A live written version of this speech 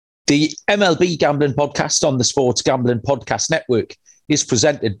The MLB Gambling Podcast on the Sports Gambling Podcast Network is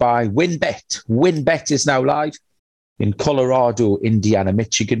presented by WynnBET. WynnBET is now live in Colorado, Indiana,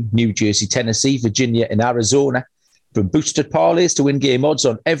 Michigan, New Jersey, Tennessee, Virginia, and Arizona. From boosted parlays to in-game odds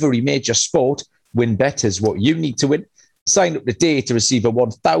on every major sport, WynnBET is what you need to win. Sign up today to receive a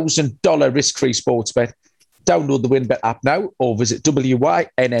 $1,000 risk-free sports bet. Download the WynnBET app now or visit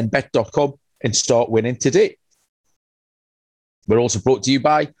wynnbet.com and start winning today. We're also brought to you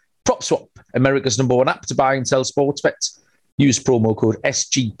by PropSwap, America's #1 app to buy and sell sports bets. Use promo code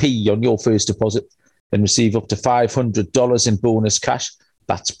SGP on your first deposit and receive up to $500 in bonus cash.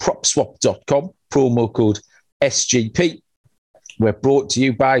 That's PropSwap.com, promo code SGP. We're brought to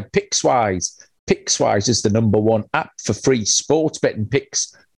you by Pickswise. Pickswise is the #1 app for free sports betting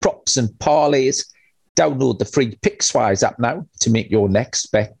picks, props and parlays. Download the free Pickswise app now to make your next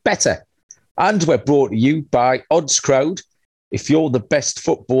bet better. And we're brought to you by OddsCrowd. If you're the best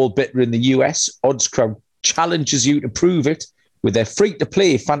football bettor in the US, OddsCrowd challenges you to prove it with their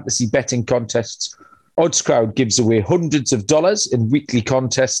free-to-play fantasy betting contests. OddsCrowd gives away hundreds of dollars in weekly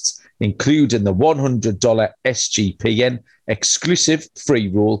contests, including the $100 SGPN exclusive free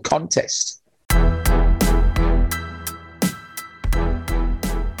roll contest.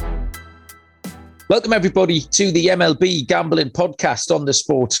 Welcome, everybody, to the MLB Gambling Podcast on the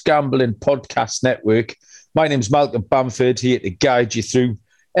Sports Gambling Podcast Network. My name's Malcolm Bamford, here to guide you through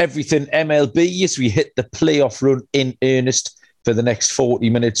everything MLB as we hit the playoff run in earnest for the next 40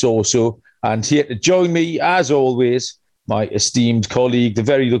 minutes or so. And here to join me, as always, my esteemed colleague, the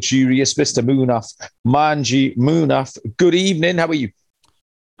very luxurious Mr. Munaf Manji. Munaf, good evening. How are you?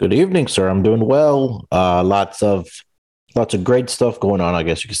 Good evening, sir. I'm doing well. Lots of great stuff going on, I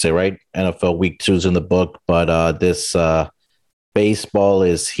guess you could say, right? NFL Week 2 is in the book, but this baseball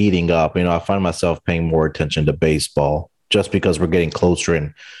is heating up. You know, I find myself paying more attention to baseball just because we're getting closer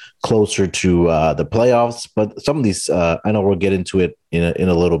and closer to the playoffs. But some of these, I know we'll get into it in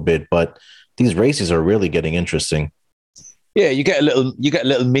a little bit, but these races are really getting interesting. Yeah, you get a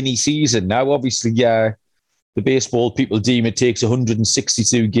little mini season now. Obviously, the baseball people deem it takes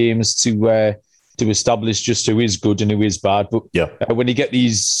 162 games to establish just who is good and who is bad. But when you get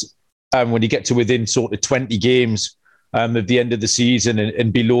these, when you get to within sort of 20 games at the end of the season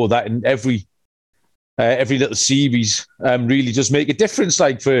and below that, and every little series really does make a difference.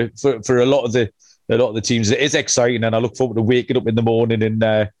 Like for a lot of the teams, it is exciting, and I look forward to waking up in the morning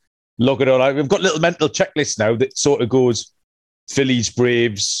and logging on. We've got a little mental checklist now that sort of goes Phillies,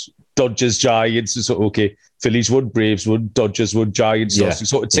 Braves, Dodgers, Giants. And so okay, Phillies won, Braves won, Dodgers won, Giants. So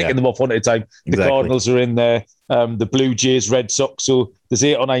sort of ticking them off one at a time. The Cardinals are in there, the Blue Jays, Red Sox. So there's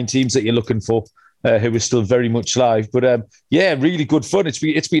 8 or 9 teams that you're looking for who are still very much live. But really good fun. It's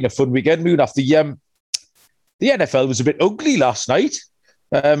been a fun weekend. Munaf, the NFL was a bit ugly last night.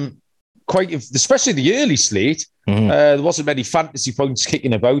 Especially the early slate. Mm-hmm. There wasn't many fantasy points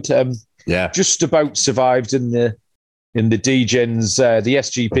kicking about. Just about survived in the D-Gens, the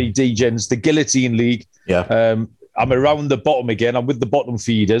SGP D-Gens, the Guillotine League. I'm around the bottom again. I'm with the bottom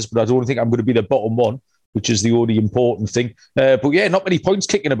feeders, but I don't think I'm going to be the bottom one, which is the only important thing. But not many points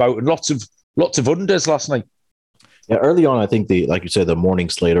kicking about and lots of unders last night. Yeah, early on, I think like you said, the morning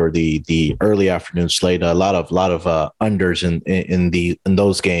slate or the early afternoon slate, a lot of unders in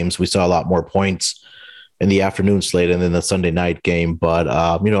those games. We saw a lot more points in the afternoon slate and then the Sunday night game. But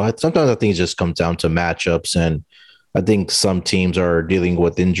sometimes I think it just comes down to matchups, and I think some teams are dealing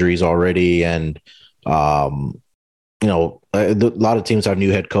with injuries already, and a lot of teams have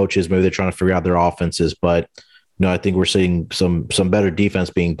new head coaches. Maybe they're trying to figure out their offenses, but I think we're seeing some better defense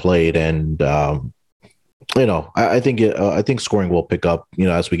being played, and I think scoring will pick up,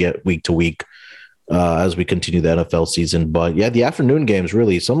 as we get week to week, as we continue the NFL season. But the afternoon games,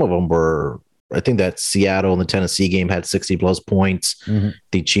 really, some of them were. I think that Seattle and the Tennessee game had 60+ points. Mm-hmm.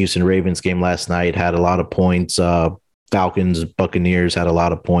 The Chiefs and Ravens game last night had a lot of points. Falcons, Buccaneers had a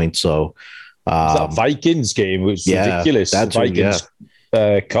lot of points. So that Vikings game was ridiculous. That's Vikings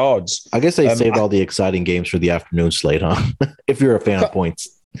cards. I guess they saved all the exciting games for the afternoon slate, huh? If you're a fan of points.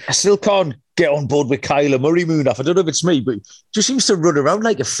 I still can't get on board with Kyler Murray, Munaf. I don't know if it's me, but he just seems to run around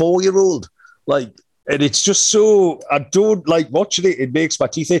like a 4-year-old. And it's just so, I don't like watching it. It makes my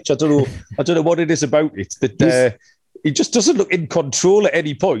teeth itch. I don't know what it is about it. That he just doesn't look in control at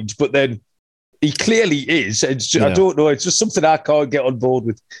any point, but then he clearly is. I don't know. It's just something I can't get on board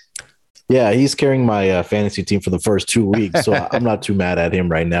with. Yeah, he's carrying my fantasy team for the first 2 weeks, so I'm not too mad at him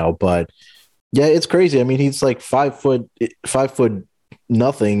right now. But yeah, it's crazy. I mean, he's like 5 foot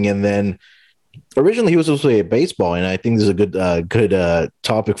nothing, and then originally he was supposed to play baseball, and I think there's a good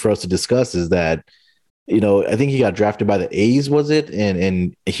topic for us to discuss is that I think he got drafted by the A's, was it?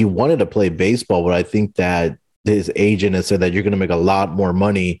 And he wanted to play baseball, but I think that his agent has said that you're going to make a lot more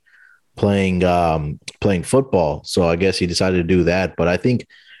money playing football. So I guess he decided to do that. But I think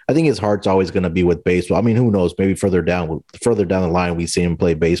his heart's always going to be with baseball. I mean, who knows? Maybe further down the line, we see him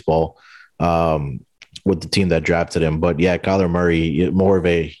play baseball with the team that drafted him. But yeah, Kyler Murray, more of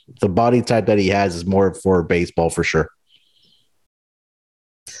the body type that he has is more for baseball for sure.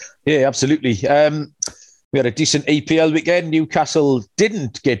 Yeah, absolutely. We had a decent EPL weekend. Newcastle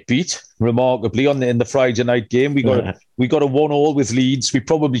didn't get beat, remarkably, in the Friday night game. We got a 1-1 with Leeds. We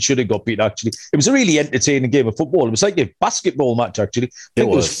probably should have got beat, actually. It was a really entertaining game of football. It was like a basketball match, actually. I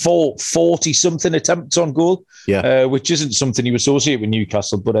think it was 40-something attempts on goal, which isn't something you associate with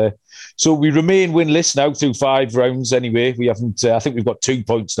Newcastle. But so we remain winless now through 5 rounds anyway. We haven't. I think we've got 2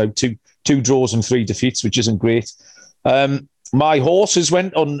 points now, two draws and 3 defeats, which isn't great. My horses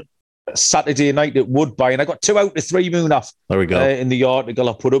went on Saturday night at Woodbine. I got 2 out of 3 Munaf. There we go. In the article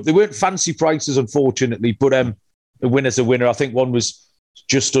I put up. They weren't fancy prices, unfortunately, but a winner's a winner. I think one was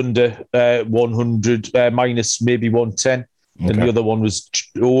just under 100, minus maybe 110. Okay. And the other one was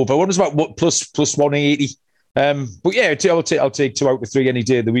over. One was about plus 180. But yeah, I'll take 2 out of 3 any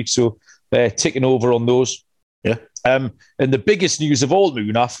day of the week. So ticking over on those. Yeah. And the biggest news of all,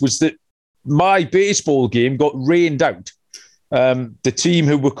 Munaf, was that my baseball game got rained out. The team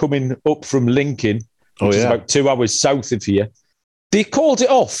who were coming up from Lincoln, which is about 2 hours south of here, they called it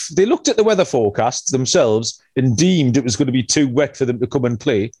off. They looked at the weather forecast themselves and deemed it was going to be too wet for them to come and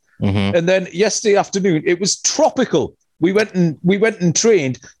play. Mm-hmm. And then yesterday afternoon, it was tropical. We went and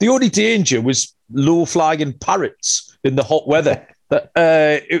trained. The only danger was low-flying parrots in the hot weather.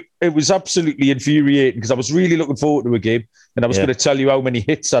 It was absolutely infuriating because I was really looking forward to a game, and I was going to tell you how many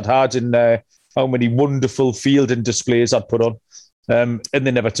hits I'd had and how many wonderful fielding displays I'd put on. And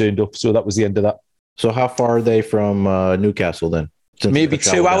they never turned up. So that was the end of that. So how far are they from Newcastle then? Maybe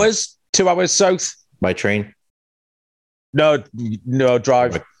 2 hours, 2 hours south. By train? No,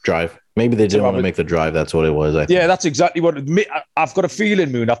 drive. Drive. Maybe they didn't want to make the drive. That's what it was. I think. Yeah, that's exactly what I've got a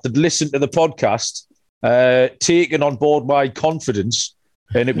feeling, Moon, after listening to the podcast, taking on board my confidence,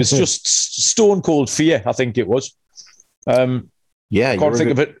 and it was just stone cold fear, I think it was. I can't think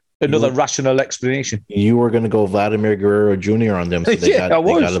of it. Another rational explanation. You were going to go Vladimir Guerrero Jr. on them, so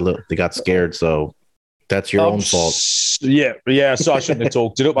they got scared. So that's your own fault. Yeah. So I shouldn't have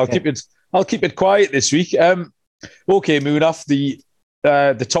talked it up. I'll keep it quiet this week. Okay, Munaf,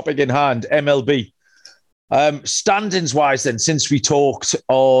 the topic in hand, MLB. Standings wise, then, since we talked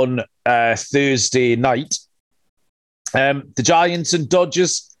on Thursday night, the Giants and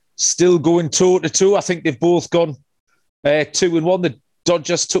Dodgers still going toe to toe. I think they've both gone 2-1. The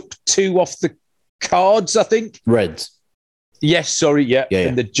Dodgers took 2 off the cards, I think. Reds. Yes, sorry, yeah.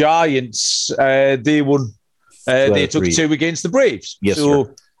 And the Giants, they won. They took 2 against the Braves. Yes, so,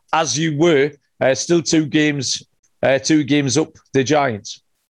 sir. As you were, still 2 games up the Giants.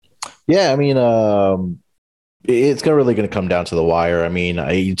 Yeah, I mean, it's really going to come down to the wire. I mean,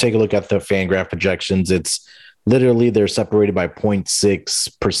 you take a look at the FanGraph projections. It's literally they're separated by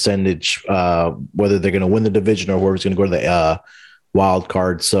 0.6 percentage, whether they're going to win the division or whoever's going to go to the wild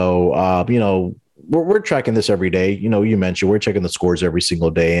card. So, we're tracking this every day. You mentioned we're checking the scores every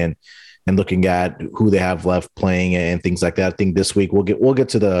single day and looking at who they have left playing and things like that. I think this week we'll get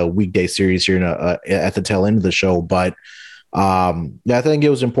to the weekday series here at the tail end of the show. But I think it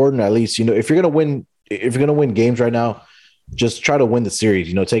was important, at least, if you're going to win games right now, just try to win the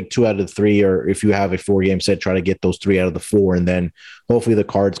series, take 2 out of 3, or if you have a 4-game set, try to get those 3 out of the 4. And then hopefully the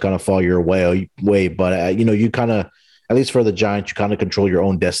cards kind of fall your way. But, you kind of, at least for the Giants, you kind of control your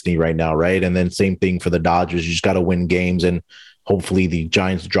own destiny right now, right? And then same thing for the Dodgers. You just got to win games, and hopefully the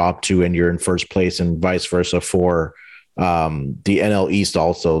Giants drop 2 and you're in first place, and vice versa for the NL East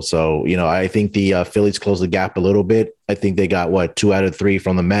also. So, I think the Phillies closed the gap a little bit. I think they got 2 out of 3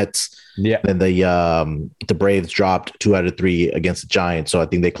 from the Mets. Yeah. Then the Braves dropped 2 out of 3 against the Giants. So I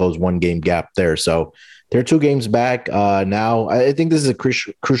think they closed 1 game gap there. So they're 2 games back now. I think this is a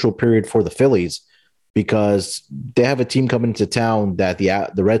crucial period for the Phillies, because they have a team coming into town that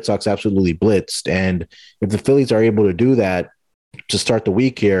the Red Sox absolutely blitzed. And if the Phillies are able to do that to start the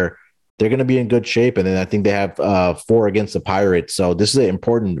week here, they're going to be in good shape. And then I think they have 4 against the Pirates. So this is an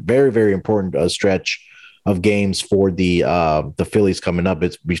important, very, very important stretch of games for the Phillies coming up.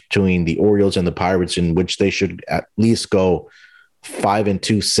 It's between the Orioles and the Pirates, in which they should at least go 5-2,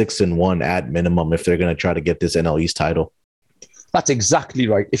 6-1 at minimum if they're going to try to get this NL East title. That's exactly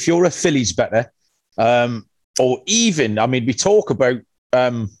right. If you're a Phillies bettor, or even, we talk about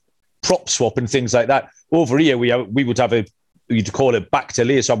prop swap and things like that. Over here, we would have you'd call it back to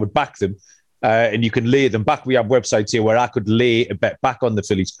lay, so I would back them. and you can lay them back. We have websites here where I could lay a bet back on the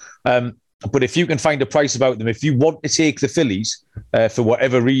Phillies. But if you can find a price about them, if you want to take the Phillies for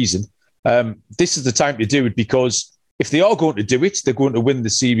whatever reason, this is the time to do it, because if they are going to do it, they're going to win the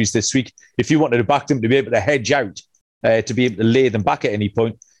series this week. If you wanted to back them to be able to hedge out, to be able to lay them back at any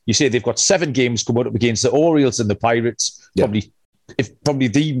point, you say they've got 7 games coming up against the Orioles and the Pirates, probably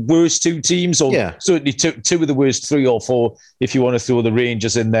the worst 2 teams, or certainly two of the worst 3 or 4, if you want to throw the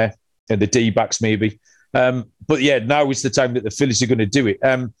Rangers in there and the D-backs maybe. But yeah, now is the time that the Phillies are going to do it.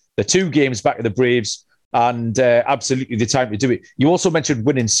 The 2 games back at the Braves, and absolutely the time to do it. You also mentioned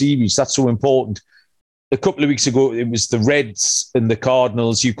winning series. That's so important. A couple of weeks ago, it was the Reds and the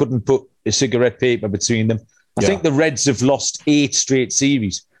Cardinals. You couldn't put a cigarette paper between them. I think the Reds have lost 8 straight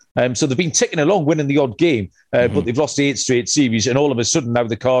series. So they've been ticking along, winning the odd game, but they've lost 8 straight series. And all of a sudden, now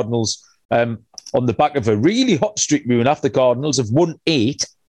the Cardinals, on the back of a really hot streak, Moon, after the Cardinals have won 8,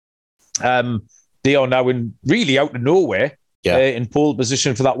 they are now really out of nowhere in pole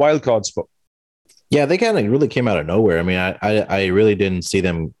position for that wild card spot. Yeah, they kind of really came out of nowhere. I mean, I really didn't see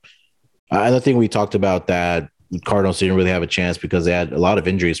them. I think we talked about that Cardinals didn't really have a chance because they had a lot of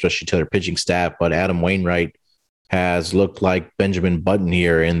injuries, especially to their pitching staff. But Adam Wainwright has looked like Benjamin Button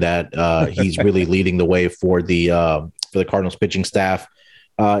here in that he's really leading the way for the Cardinals pitching staff.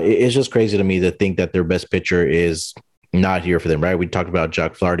 It's just crazy to me to think that their best pitcher is not here for them, right? We talked about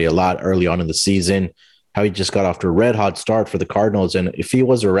Jack Flaherty a lot early on in the season, how he just got off to a red hot start for the Cardinals. And if he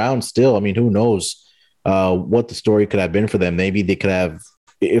was around still, I mean, who knows what the story could have been for them. Maybe they could have,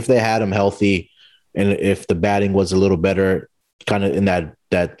 if they had him healthy and if the batting was a little better, kind of in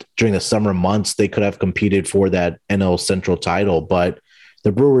that during the summer months, they could have competed for that NL Central title. But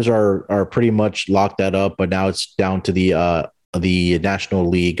the Brewers are pretty much locked that up. But now it's down to the National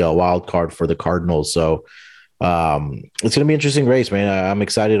League wild card for the Cardinals. So it's going to be an interesting race, man. I'm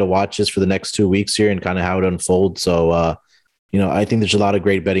excited to watch this for the next 2 weeks here and kind of how it unfolds. So, I think there's a lot of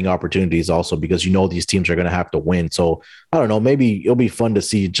great betting opportunities also because, these teams are going to have to win. So I don't know, maybe it'll be fun to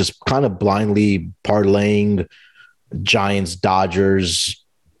see just kind of blindly parlaying Giants, Dodgers,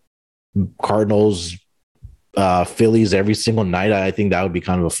 Cardinals, Phillies every single night. I think that would be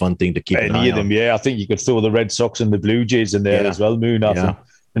kind of a fun thing to keep an eye on. Any of them, yeah. I think you could throw the Red Sox and the Blue Jays in there as well, Moon,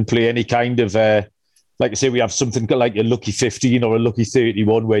 and play any kind of, like I say, we have something like a lucky 15 or a lucky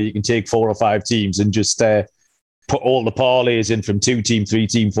 31 where you can take 4 or 5 teams and just put all the parlays in from 2 team, 3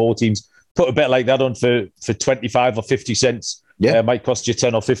 team, 4 teams. Put a bet like that on for 25 or 50 cents. Yeah, it might cost you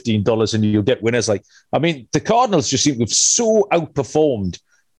 $10 or $15 and you'll get winners. The Cardinals just seem to have so outperformed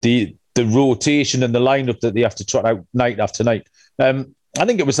the rotation and the lineup that they have to trot out night after night. I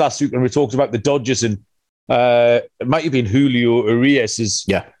think it was last week when we talked about the Dodgers and it might have been Julio Urias is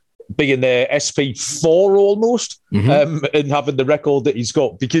being their SP4 almost and having the record that he's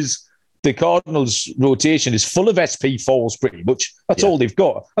got because the Cardinals' rotation is full of SP4s pretty much. That's all they've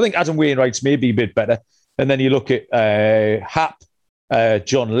got. I think Adam Wainwright's maybe a bit better. And then you look at Happ,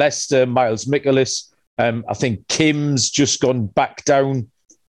 John Lester, Miles Mikolas. I think Kim's just gone back down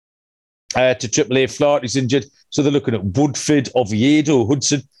to AAA. Flaherty's injured. So they're looking at Woodford, Oviedo,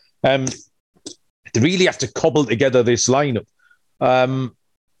 Hudson. They really have to cobble together this lineup. And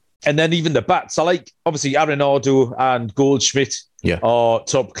then even the bats. I like, obviously, Arenado and Goldschmidt are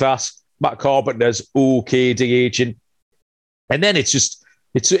top class. Matt Carpenter's okay DHing. And then it's just,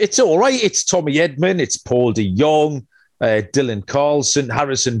 it's all right. It's Tommy Edman, it's Paul DeJong, Dylan Carlson,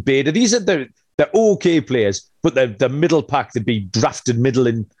 Harrison Bader. These are they're okay players, but they're the middle pack. They'd be drafted middle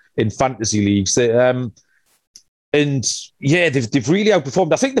in fantasy leagues. They've really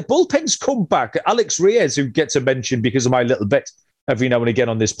outperformed. I think the bullpen's come back. Alex Reyes, who gets a mention because of my little bet every now and again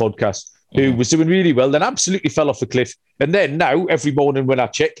on this podcast, who was doing really well, then absolutely fell off a cliff. And then now, every morning when I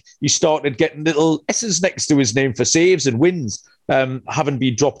check, he started getting little S's next to his name for saves and wins, having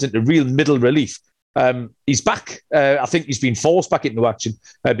been dropped into real middle relief. He's back. I think he's been forced back into action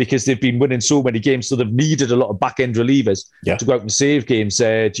because they've been winning so many games, so they've needed a lot of back-end relievers to go out and save games.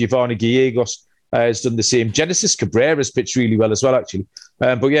 Giovanni Gallegos has done the same. Genesis Cabrera's pitched really well as well, actually.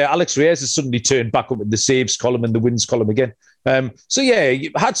 But Alex Reyes has suddenly turned back up in the saves column and the wins column again.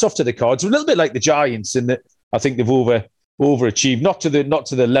 Hats off to the Cards. A little bit like the Giants in that I think they've overachieved, not to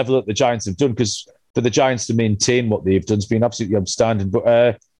the level that the Giants have done, because for the Giants to maintain what they've done has been absolutely outstanding.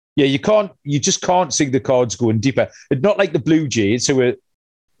 But you just can't see the Cards going deeper. It's not like the Blue Jays who are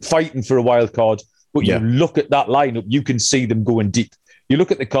fighting for a wild card, but you look at that lineup, you can see them going deep. You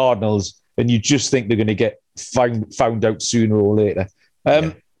look at the Cardinals and you just think they're going to get found out sooner or later.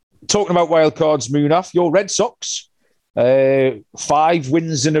 Talking about wild cards, Munaf, your Red Sox, 5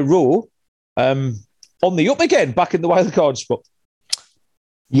 wins in a row, on the up again, back in the wild card spot.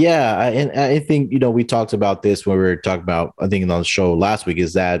 Yeah, and I think, we talked about this when we were talking about, I think on the show last week,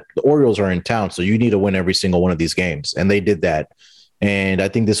 is that the Orioles are in town, so you need to win every single one of these games, and they did that. And I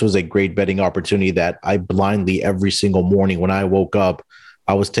think this was a great betting opportunity that I blindly every single morning when I woke up,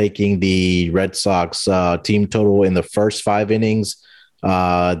 I was taking the Red Sox team total in the first 5 innings,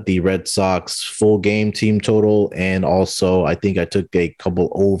 the Red Sox full game team total, and also I think I took a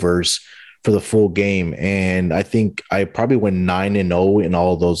couple overs for the full game. And I think I probably went 9-0 in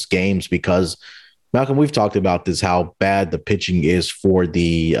all of those games because, Malcolm, we've talked about this, how bad the pitching is for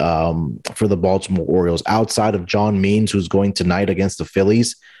the Baltimore Orioles. Outside of John Means, who's going tonight against the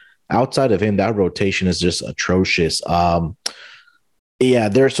Phillies, outside of him, that rotation is just atrocious. Yeah,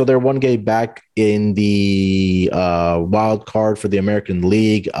 they're 1 game back in the wild card for the American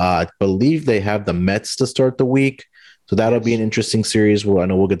League. I believe they have the Mets to start the week. So that'll be an interesting series. Well, I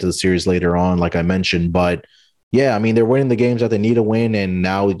know we'll get to the series later on, like I mentioned. But yeah, I mean, they're winning the games that they need to win. And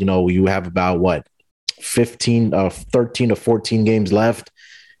now, you have about 13 to 14 games left.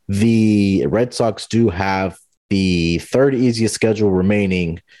 The Red Sox do have the third easiest schedule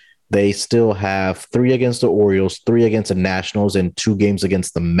remaining. They still have 3 against the Orioles, 3 against the Nationals, and 2 games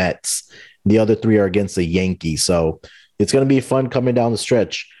against the Mets. The other 3 are against the Yankees. So it's going to be fun coming down the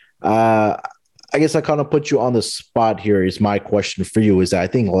stretch. I guess I kind of put you on the spot here. Is my question for you is that I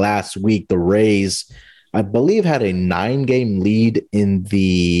think last week the Rays, I believe, had a 9-game lead in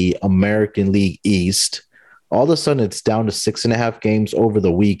the American League East. All of a sudden, it's down to 6.5 games over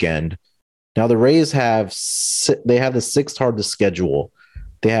the weekend. Now the Rays have the 6th hardest schedule.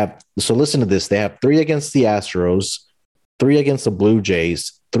 So listen to this. They have 3 against the Astros, 3 against the Blue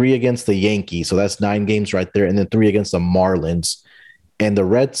Jays, 3 against the Yankees. So that's 9 games right there, and then 3 against the Marlins. And the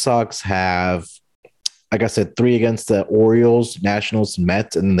Red Sox have, like I said, 3 against the Orioles, Nationals,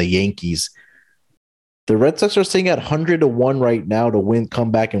 Mets, and the Yankees. The Red Sox are sitting at 100-1 right now to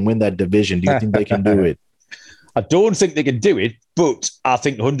come back and win that division. Do you think they can do it? I don't think they can do it, but I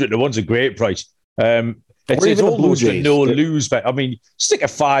think 100-1's a great price. It's almost a no-lose bet. I mean, stick a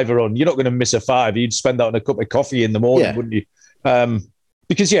 $5 on. You're not going to miss a 5. You'd spend that on a cup of coffee in the morning, wouldn't you?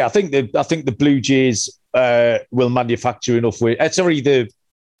 Because I think the Blue Jays will manufacture enough wins.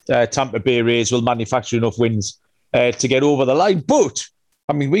 The Tampa Bay Rays will manufacture enough wins to get over the line. But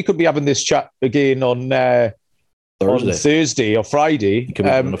I mean, we could be having this chat again on Thursday or Friday.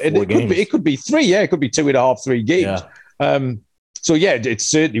 It could be 3. Yeah, it could be 2.5, 3 games. Yeah. So yeah, it's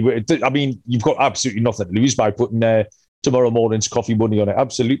certainly. I mean, you've got absolutely nothing to lose by putting tomorrow morning's coffee money on it.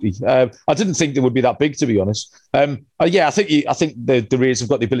 Absolutely. I didn't think they would be that big, to be honest. I think the Rays have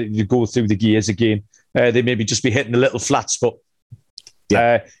got the ability to go through the gears again. They maybe just be hitting a little flat spot.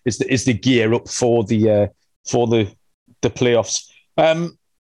 Yeah, is the gear up for the playoffs?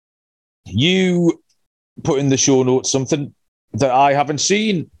 You put in the show notes something that I haven't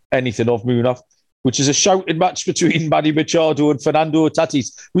seen anything of, Munaf, which is a shouted match between Manny Machado and Fernando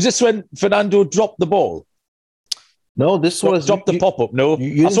Tatis. Was this when Fernando dropped the ball? No, this was dropped the pop up. No,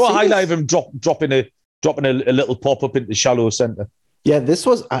 I saw a highlight of him dropping a little pop up into the shallow center. Yeah, this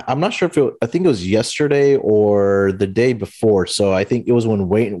was. I'm not sure I think it was yesterday or the day before. So I think it was when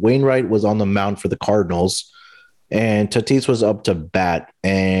Wainwright was on the mound for the Cardinals, and Tatis was up to bat.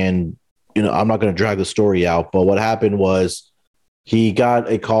 And I'm not going to drag the story out, but what happened was he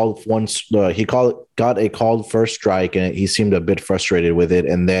got a call once. Got a called first strike, and he seemed a bit frustrated with it.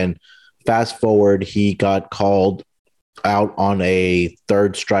 And then fast forward, he got called out on a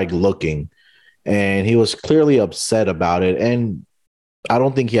third strike looking, and he was clearly upset about it. And I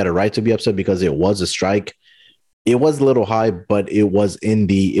don't think he had a right to be upset because it was a strike. It was a little high, but it was in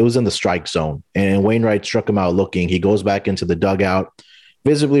the strike zone. And Wainwright struck him out looking. He goes back into the dugout,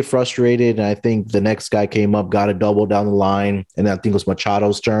 visibly frustrated. And I think the next guy came up, got a double down the line. And I think it was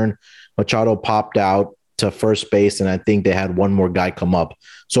Machado's turn. Machado popped out to first base, and I think they had one more guy come up.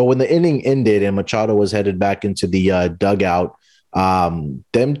 So when the inning ended and Machado was headed back into the dugout,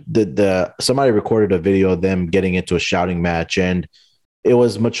 somebody recorded a video of them getting into a shouting match, and it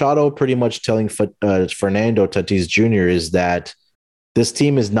was Machado pretty much telling Fernando Tatis Jr. is that this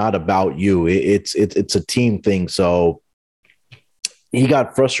team is not about you. It's a team thing. So he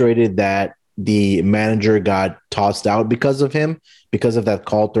got frustrated that the manager got tossed out because of him, because of that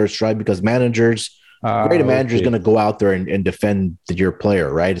call third strike, because great manager is going to go out there and defend your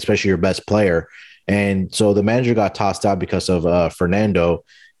player, right? Especially your best player. And so the manager got tossed out because of Fernando.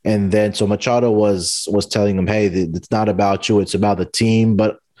 And then so Machado was telling him, hey, it's not about you, it's about the team.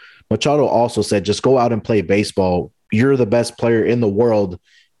 But Machado also said, just go out and play baseball. You're the best player in the world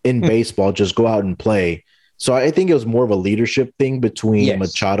in baseball. Just go out and play. So I think it was more of a leadership thing between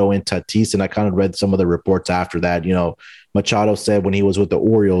Machado and Tatis. And I kind of read some of the reports after that. Machado said when he was with the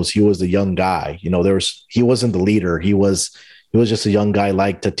Orioles, he was the young guy. He wasn't the leader. He was just a young guy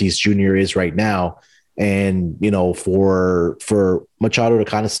like Tatis Jr. is right now. And, for Machado to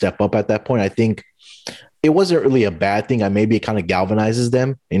kind of step up at that point, I think it wasn't really a bad thing. Maybe it kind of galvanizes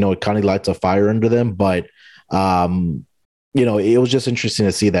them, it kind of lights a fire under them. But, it was just interesting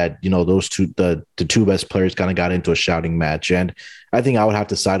to see that, those two, the two best players kind of got into a shouting match. And I think I would have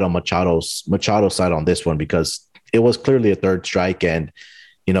to side on Machado's side on this one, because it was clearly a third strike. And,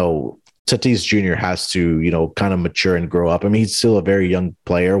 Tatis Jr. has to, kind of mature and grow up. I mean, he's still a very young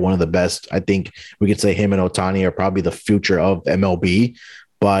player, one of the best. I think we could say him and Ohtani are probably the future of MLB.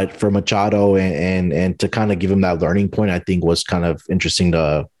 But for Machado and to kind of give him that learning point, I think was kind of interesting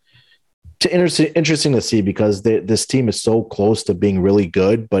to see, because this team is so close to being really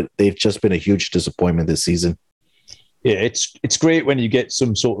good, but they've just been a huge disappointment this season. Yeah, it's great when you get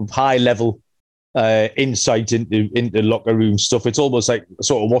some sort of high level insight into locker room stuff. It's almost like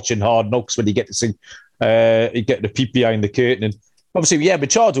sort of watching Hard Knocks when you get to see you get the peek behind the curtain. And obviously,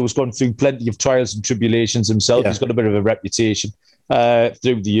 Machado has gone through plenty of trials and tribulations himself. Yeah. He's got a bit of a reputation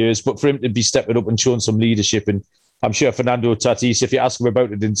through the years, but for him to be stepping up and showing some leadership, and I'm sure Fernando Tatis, if you ask him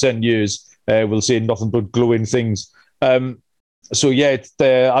about it in 10 years, will say nothing but glowing things. I do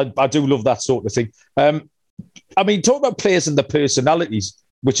love that sort of thing. Talk about players and their personalities,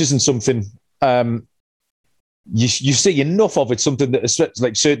 which isn't something you see enough of. It's something that is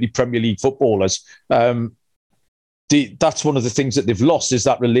like certainly Premier League footballers. That's one of the things that they've lost, is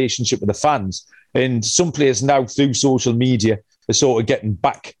that relationship with the fans. And some players now, through social media, are sort of getting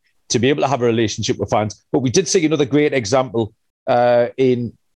back to be able to have a relationship with fans. But we did see another great example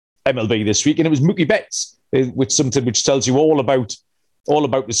in MLB this week, and it was Mookie Betts, with something which tells you all about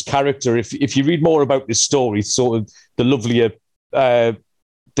this character. If you read more about this story, sort of the lovelier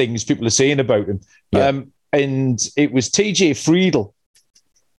things people are saying about him. Yeah. And it was TJ Friedl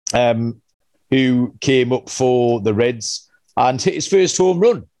who came up for the Reds and hit his first home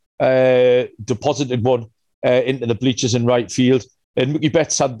run, deposited one into the bleachers in right field. And Mookie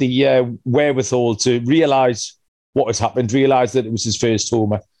Betts had the wherewithal to realise what had happened, realise that it was his first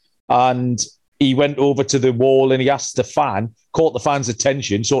homer. And he went over to the wall and he asked the fan, caught the fan's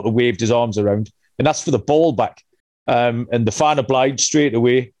attention, sort of waved his arms around and asked for the ball back. And the fan obliged straight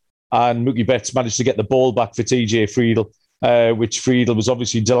away. And Mookie Betts managed to get the ball back for TJ Friedl, which Friedl was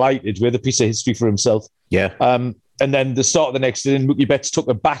obviously delighted with, a piece of history for himself. Yeah. And then the start of the next inning, Mookie Betts took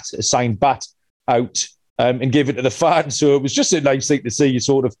a signed bat out and gave it to the fan. So it was just a nice thing to see. It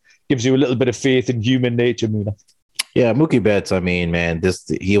sort of gives you a little bit of faith in human nature, Muna. Yeah, Mookie Betts, I mean, man,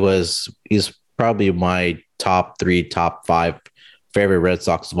 he's probably my top 5 favorite Red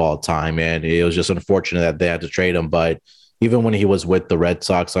Sox of all time, and it was just unfortunate that they had to trade him. But even when he was with the Red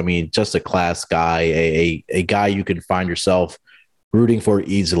Sox, I mean, just a class guy, a guy you can find yourself rooting for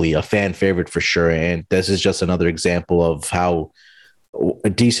easily, a fan favorite for sure. And this is just another example of how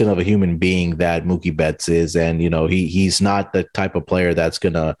decent of a human being that Mookie Betts is. And, he's not the type of player that's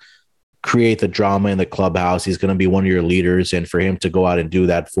going to create the drama in the clubhouse. He's going to be one of your leaders. And for him to go out and do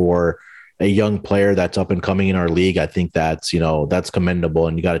that for a young player that's up and coming in our league, I think that's commendable.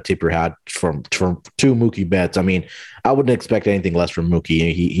 And you got to tip your hat to Mookie Betts. I mean, I wouldn't expect anything less from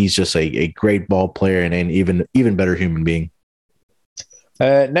Mookie. He's just a great ball player and an even better human being.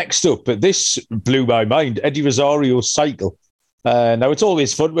 Next up, this blew my mind, Eddie Rosario's cycle. Now, it's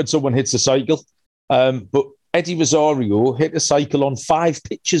always fun when someone hits a cycle, but Eddie Rosario hit a cycle on 5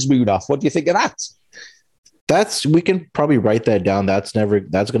 pitches, Munaf. What do you think of that? We can probably write that down. That's going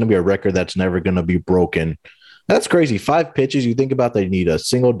to be a record that's never going to be broken. That's crazy. 5 pitches. You think about that, you need a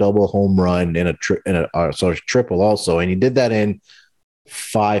single, double, home run, and a triple also, and he did that in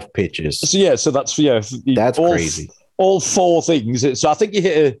 5 pitches. So that's crazy. All 4 things. So I think you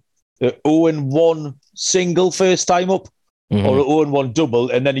hit a 0-1 single first time up, mm-hmm. or a 0-1 double,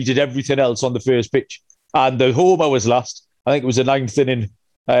 and then he did everything else on the first pitch. And the homer was last. I think it was a 9th inning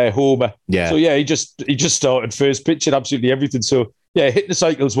homer. Yeah. So he just started first pitch and absolutely everything. So hitting the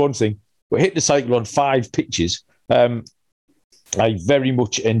cycle is one thing, but hitting the cycle on 5 pitches, I very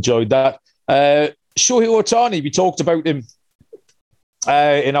much enjoyed that. Shohei Ohtani, we talked about him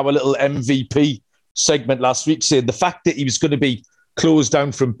in our little MVP segment last week, saying the fact that he was going to be closed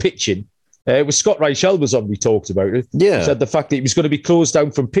down from pitching. It was Scott Reichel was on. We talked about it. Yeah. Said the fact that he was going to be closed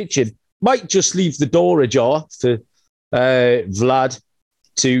down from pitching might just leave the door ajar for Vlad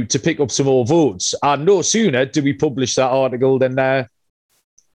to pick up some more votes. And no sooner do we publish that article than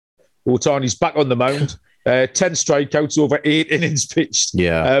Ohtani's back on the mound. 10 strikeouts over 8 innings pitched.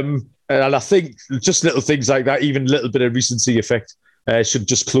 Yeah. And I think just little things like that, even a little bit of recency effect, should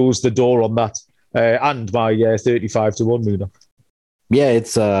just close the door on that. and my 35 to 1 Mooner. Yeah,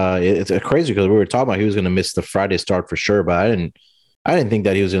 it's crazy because we were talking about he was going to miss the Friday start for sure, but I didn't think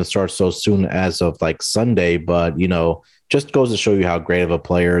that he was going to start so soon as of like Sunday. But just goes to show you how great of a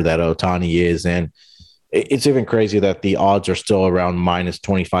player that Ohtani is, and it's even crazy that the odds are still around minus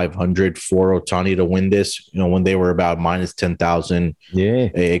 2,500 for Ohtani to win this. When they were about minus 10,000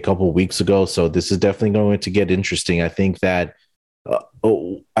 a couple of weeks ago. So this is definitely going to get interesting. I think that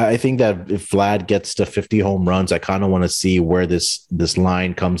if Vlad gets to 50 home runs, I kind of want to see where this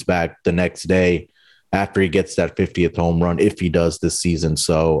line comes back the next day after he gets that 50th home run, if he does this season.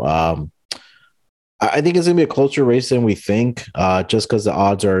 So I think it's going to be a closer race than we think, just because the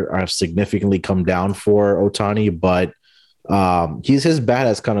odds are significantly come down for Ohtani. But his bat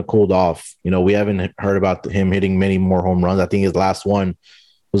has kind of cooled off. We haven't heard about him hitting many more home runs. I think his last one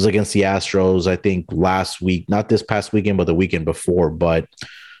was against the Astros, I think last week, not this past weekend, but the weekend before. But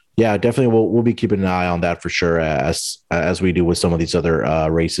yeah, definitely we'll be keeping an eye on that for sure, as we do with some of these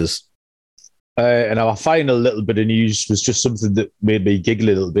other races. And our final little bit of news was just something that made me giggle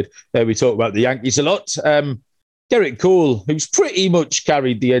a little bit. We talk about the Yankees a lot. Gerrit Cole, who's pretty much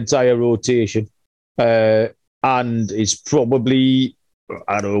carried the entire rotation and is probably,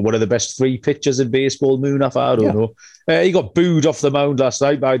 I don't know, one of the best free pitchers in baseball, Munaf. I don't know. He got booed off the mound last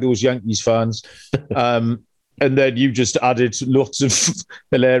night by those Yankees fans. And then you just added lots of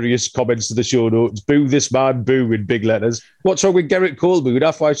hilarious comments to the show notes. Boo this man, boo in big letters. What's wrong with Gerrit Cole,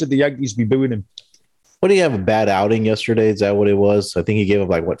 Munaf? Why should the Yankees be booing him? What did he have, a bad outing yesterday? Is that what it was? I think he gave up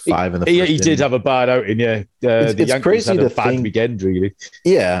 5 in the first He did have a bad outing, yeah. The Yankees crazy had a bad weekend, really.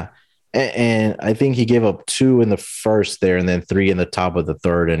 Yeah. And I think he gave up 2 in the first there and then 3 in the top of the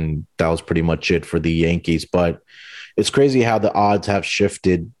third. And that was pretty much it for the Yankees. But it's crazy how the odds have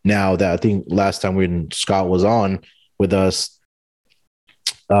shifted now that I think last time when Scott was on with us,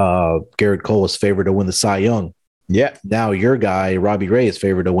 Gerrit Cole was favored to win the Cy Young. Yeah. Now your guy, Robbie Ray, is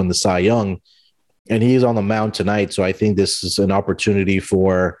favored to win the Cy Young. And he's on the mound tonight. So I think this is an opportunity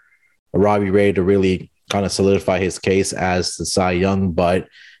for Robbie Ray to really kind of solidify his case as the Cy Young. But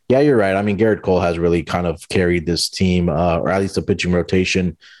yeah, you're right. I mean, Gerrit Cole has really kind of carried this team, or at least the pitching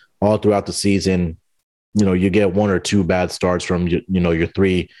rotation, all throughout the season. You get 1 or 2 bad starts from your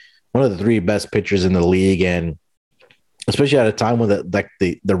one of the 3 best pitchers in the league, and especially at a time when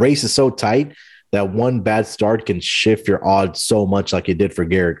the race is so tight that one bad start can shift your odds so much, like it did for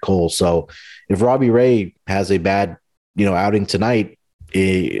Gerrit Cole. So if Robbie Ray has a bad outing tonight,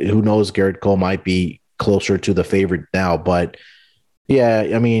 who knows? Gerrit Cole might be closer to the favorite now, but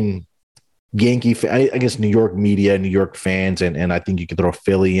yeah, I mean, I guess New York media, New York fans, and I think you could throw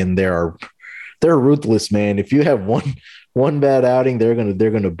Philly in there. They're ruthless, man. If you have one bad outing, they're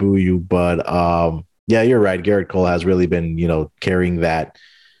gonna boo you. But yeah, you're right. Gerrit Cole has really been carrying that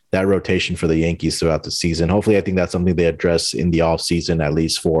rotation for the Yankees throughout the season. Hopefully, I think that's something they address in the offseason, at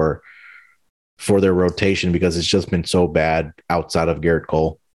least for their rotation, because it's just been so bad outside of Gerrit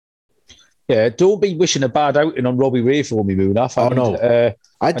Cole. Yeah, don't be wishing a bad outing on Robbie Ray for me, Munaf. Oh no,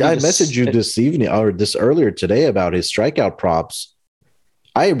 I messaged you this evening or this earlier today about his strikeout props.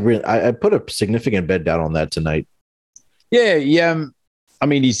 I put a significant bet down on that tonight. Yeah. I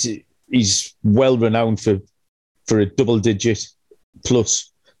mean, he's well renowned for a double-digit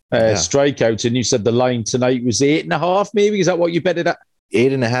plus strikeouts, and you said the line tonight was 8.5. Maybe is that what you betted at?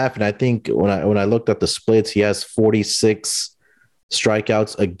 8.5, and I think when I looked at the splits, he has 46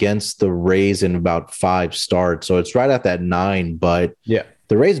 strikeouts against the Rays in about 5 starts, so it's right at that 9. But yeah.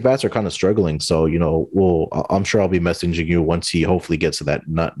 The Rays bats are kind of struggling, so I'm sure I'll be messaging you once he hopefully gets to that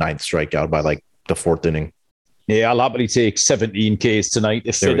 9th strikeout by the 4th inning. Yeah, I'll happily take 17 Ks tonight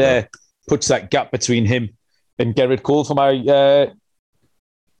if it puts that gap between him and Gerrit Cole for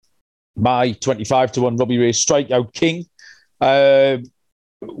my 25 to 1 Robbie Ray strikeout king.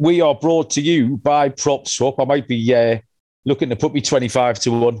 We are brought to you by PropSwap. I might be looking to put me 25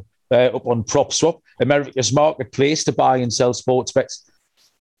 to 1 up on PropSwap, America's marketplace to buy and sell sports bets.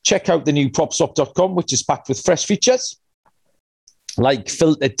 Check out the new PropSwap.com, which is packed with fresh features like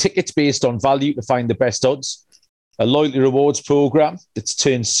filtered tickets based on value to find the best odds, a loyalty rewards program that's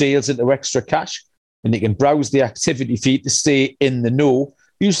turned sales into extra cash, and you can browse the activity feed to stay in the know.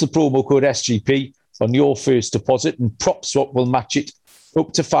 Use the promo code SGP on your first deposit, and PropSwap will match it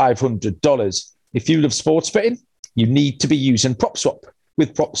up to $500. If you love sports betting, you need to be using PropSwap.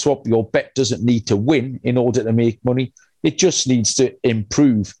 With PropSwap, your bet doesn't need to win in order to make money. It just needs to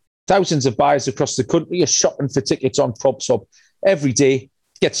improve. Thousands of buyers across the country are shopping for tickets on PropSwap every day.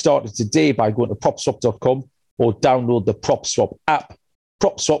 Get started today by going to PropSwap.com or download the PropSwap app.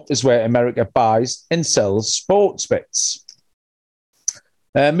 PropSwap is where America buys and sells sports bets.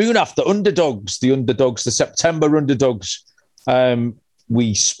 Munaf, the underdogs, the September underdogs.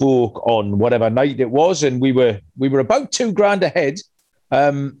 We spoke on whatever night it was, and we were about $2,000 ahead.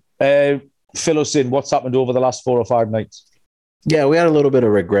 Fill us in. What's happened over the last 4 or 5 nights? Yeah, we had a little bit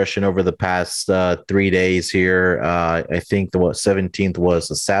of regression over the past 3 days here. I think the 17th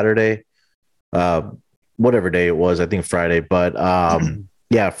was a Saturday, whatever day it was. I think Friday, but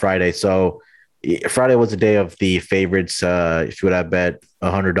yeah, Friday. So Friday was the day of the favorites. If you would have bet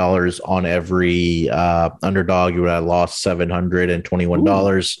 $100 on every underdog, you would have lost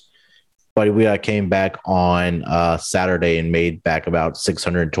 $721. But we came back on Saturday and made back about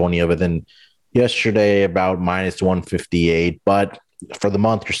 620 of it. Then yesterday about minus 158. But for the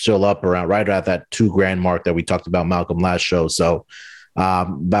month, you're still up around right at that $2,000 mark that we talked about, Malcolm, last show. So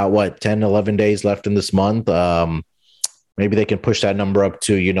about 10, 11 days left in this month. Maybe they can push that number up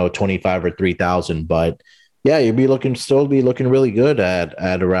to 25 or 3,000. But yeah, you'd still be looking really good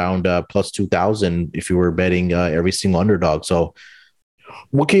at around plus 2,000 if you were betting every single underdog. So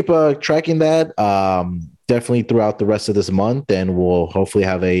we'll keep tracking that definitely throughout the rest of this month, and we'll hopefully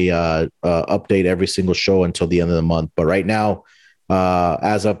have a update every single show until the end of the month. But right now,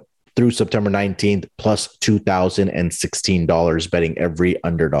 as of through September 19th, plus $2,016 betting every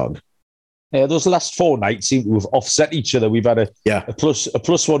underdog. Yeah, those last 4 nights seem to have offset each other. We've had a plus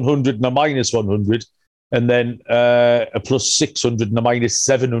 100 and a minus 100, and then a plus 600 and a minus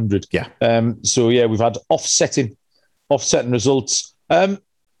 700. Yeah. So yeah, we've had offsetting results.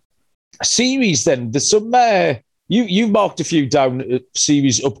 Series then. There's some you marked a few down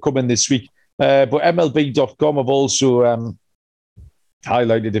series upcoming this week, but MLB.com have also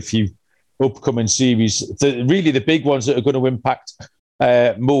highlighted a few upcoming series. The big ones that are going to impact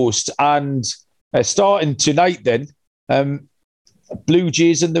most. And starting tonight then, Blue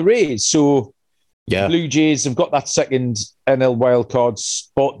Jays and the Rays. So yeah, Blue Jays have got that second NL wildcard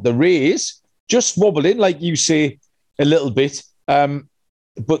spot. The Rays just wobbling, like you say, a little bit.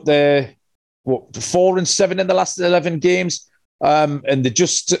 But they're 4-7 in the last 11 games. And they're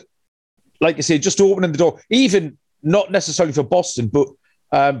just, like I say, just opening the door, even not necessarily for Boston, but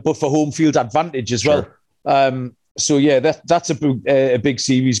for home field advantage as well. So yeah, that's a big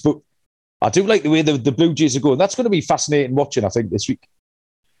series. But I do like the way the Blue Jays are going. That's going to be fascinating watching, I think, this week.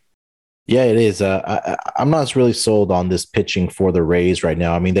 Yeah, it is. I'm not really sold on this pitching for the Rays right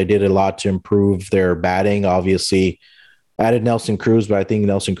now. I mean, they did a lot to improve their batting. Obviously, added Nelson Cruz, but I think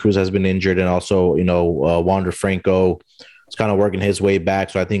Nelson Cruz has been injured, and also Wander Franco is kind of working his way back.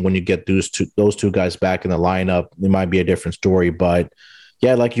 So I think when you get those two guys back in the lineup, it might be a different story. But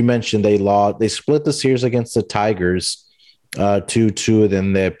yeah, like you mentioned, they split the series against the Tigers 2-2.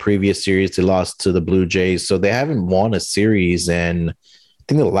 Then the previous series they lost to the Blue Jays, so they haven't won a series, and I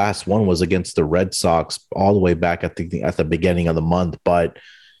think the last one was against the Red Sox all the way back at the beginning of the month. But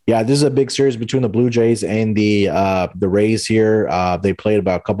yeah, this is a big series between the Blue Jays and the Rays here. They played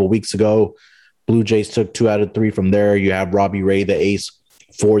about a couple of weeks ago. Blue Jays took 2 out of 3 from there. You have Robbie Ray, the ace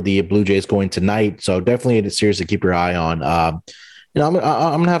for the Blue Jays, going tonight. So definitely a series to keep your eye on. I'm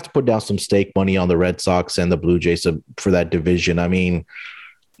going to have to put down some stake money on the Red Sox and the Blue Jays for that division. I mean,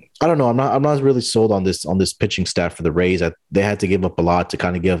 I don't know. I'm not really sold on this pitching staff for the Rays. They had to give up a lot to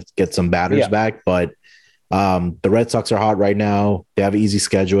kind of get some batters back, but the Red Sox are hot right now. They have an easy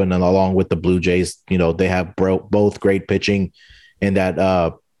schedule, and then along with the Blue Jays, they have both great pitching, and that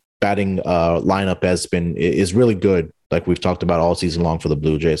batting lineup is really good, like we've talked about all season long for the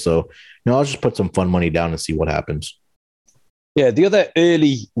Blue Jays. So, I'll just put some fun money down and see what happens. Yeah, the other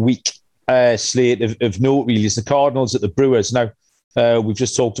early week slate of note really is the Cardinals at the Brewers. Now, we've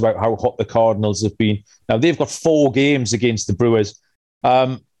just talked about how hot the Cardinals have been. Now they've got 4 games against the Brewers,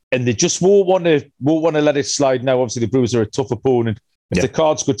 and they just won't want to let it slide. Now, obviously, the Brewers are a tough opponent. If the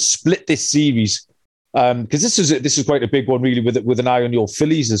Cards could split this series, because this is quite a big one, really, with an eye on your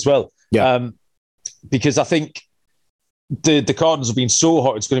Phillies as well. Yeah, because I think the Cardinals have been so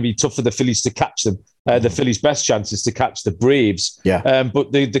hot, it's going to be tough for the Phillies to catch them. The Phillies' best chance is to catch the Braves. Yeah,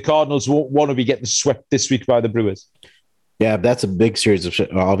 but the Cardinals won't want to be getting swept this week by the Brewers. Yeah, that's a big series,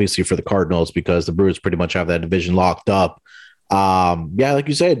 obviously, for the Cardinals, because the Brewers pretty much have that division locked up. Yeah, like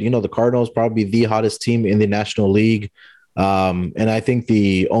you said, the Cardinals probably the hottest team in the National League. And I think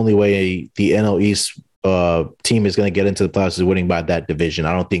the only way the NL East team is going to get into the playoffs is winning by that division.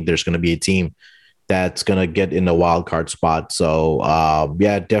 I don't think there's going to be a team that's going to get in the wild card spot. So,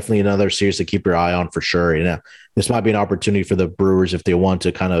 yeah, definitely another series to keep your eye on for sure. This might be an opportunity for the Brewers if they want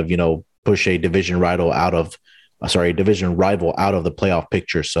to kind of, push a division rival out of the playoff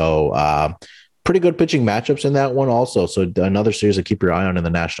picture. So, pretty good pitching matchups in that one also. So another series to keep your eye on in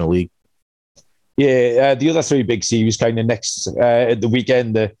the National League. Yeah, the other three big series kind of next at the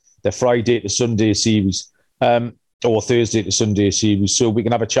weekend, the Friday to Sunday series, or Thursday to Sunday series. So we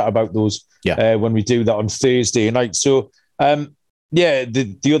can have a chat about those when we do that on Thursday night. So,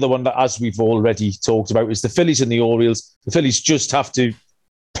 the other one that, as we've already talked about, is the Phillies and the Orioles. The Phillies just have to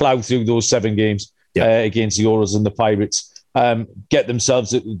plough through those 7 games against the Orioles and the Pirates. Give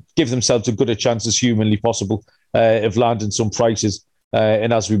themselves as good a chance as humanly possible of landing some prices.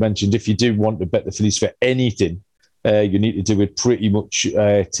 And as we mentioned, if you do want to bet the Phillies for anything, you need to do it pretty much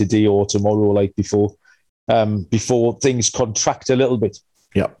today or tomorrow, like before things contract a little bit.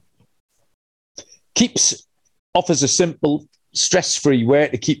 Yeah. Keeps offers a simple, stress-free way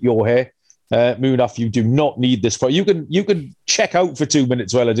to keep your hair. Munaf, you do not need this. You can check out for 2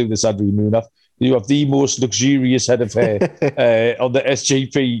 minutes while I do this, Adri Munaf. You have the most luxurious head of hair on the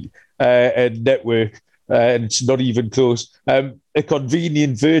SGP network. And it's not even close. A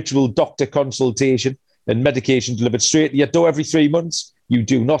convenient virtual doctor consultation and medication delivered straight to your door every 3 months. You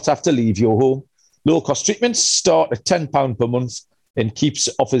do not have to leave your home. Low-cost treatments start at £10 per month, and Keeps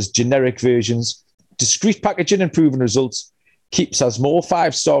offers generic versions, discreet packaging and proven results. Keeps has more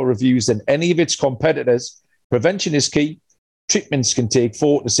 5-star reviews than any of its competitors. Prevention is key. Treatments can take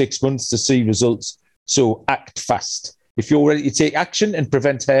 4 to 6 months to see results, so act fast. If you're ready to take action and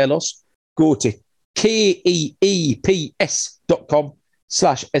prevent hair loss, go to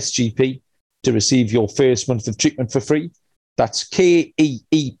keeps.com/SGP to receive your first month of treatment for free. That's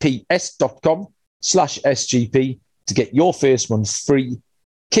keeps.com/SGP to get your first month free.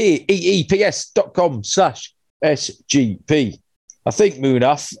 keeps.com/SGP. I think,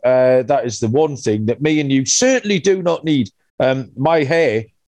 Munaf, that is the one thing that me and you certainly do not need. My hair,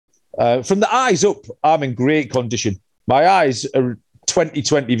 from the eyes up, I'm in great condition. My eyes are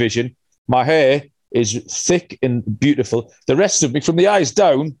 20/20 vision. My hair is thick and beautiful. The rest of me, from the eyes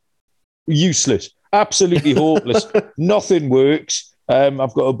down, useless, absolutely hopeless. Nothing works.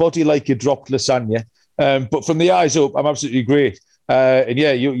 I've got a body like a dropped lasagna, but from the eyes up, I'm absolutely great. And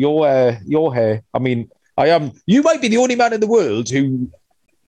yeah, your hair. I mean, you might be the only man in the world who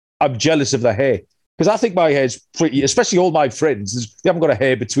I'm jealous of the hair, because I think my hair's pretty. Especially all my friends, they haven't got a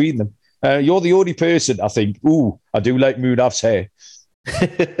hair between them. You're the only person I think. Ooh, I do like Munaf's hair.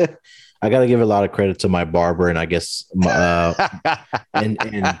 I got to give a lot of credit to my barber and I guess and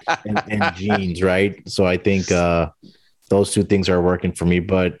jeans, right? So I think those two things are working for me.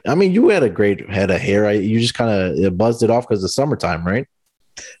 But I mean, you had a great head of hair. You just kind of buzzed it off because it's summertime, right?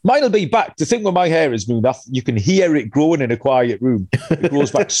 Mine'll be back. The thing with my hair is, Munaf, you can hear it growing in a quiet room. It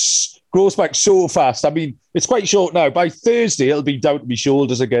grows back so fast. I mean, it's quite short now. By Thursday, it'll be down to my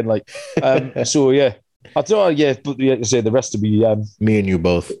shoulders again. So yeah. I thought, but I say the rest of me. Me and you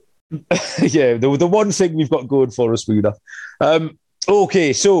both. Yeah, the one thing we've got going for us, Munaf.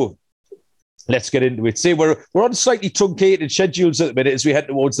 Okay, so let's get into it. Say we're on slightly truncated schedules at the minute as we head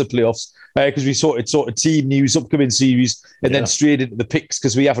towards the playoffs, because we sort of team news, upcoming series, and then straight into the picks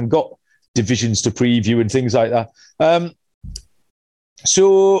because we haven't got divisions to preview and things like that.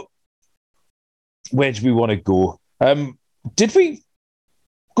 So where do we want to go? Did we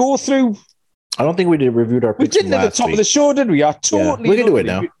go through? I don't think we reviewed our picks. We didn't at the top of the show, did we? We can do it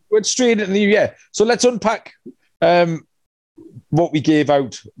now. Went straight into the new year. So let's unpack what we gave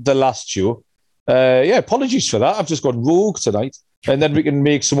out the last show. Apologies for that. I've just gone rogue tonight. And then we can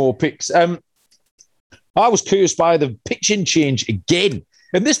make some more picks. I was cursed by the pitching change again.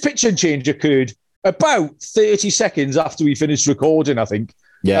 And this pitching change occurred about 30 seconds after we finished recording, I think.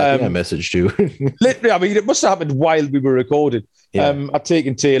 Yeah, I think I messaged you. Literally, I mean, it must have happened while we were recording. Yeah. I'd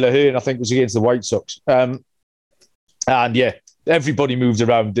taken Taylor Hearn, I think it was against the White Sox. And yeah, everybody moved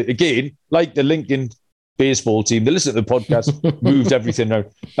around. Again, like the Lincoln baseball team, they listen to the podcast, moved everything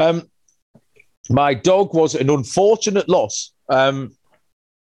around. My dog was an unfortunate loss.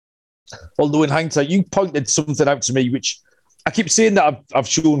 Although in hindsight, you pointed something out to me, which I keep saying that I've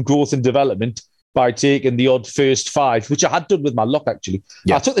shown growth and development by taking the odd first 5, which I had done with my luck, actually.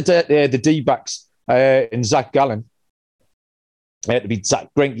 Yeah. I took the D-backs in Zach Gallen to beat Zach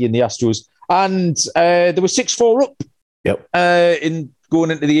Greinke in the Astros. And they were 6-4 up in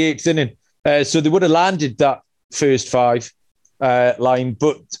going into the 8th inning. So they would have landed that first 5 line,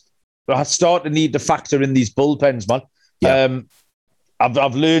 but I start to need to factor in these bullpens, man. Yeah.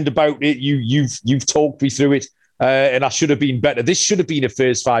 I've learned about it. You've talked me through it, and I should have been better. This should have been a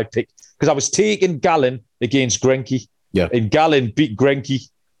first 5 pick because I was taking Gallen against Greinke. Yeah, and Gallen beat Greinke.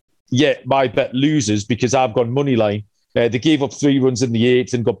 Yeah, my bet loses because I've gone money line. They gave up 3 runs in the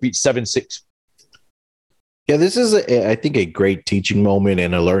 8th and got beat 7-6. Yeah, this is, I think, a great teaching moment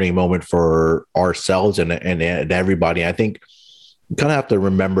and a learning moment for ourselves and everybody. I think kind of have to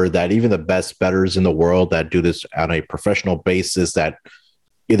remember that even the best bettors in the world that do this on a professional basis, that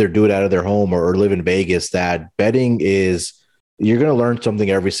either do it out of their home or live in Vegas, that betting is, you're going to learn something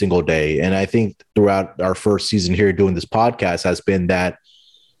every single day. And I think throughout our first season here doing this podcast has been that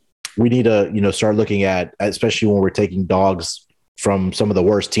we need to, start looking at, especially when we're taking dogs from some of the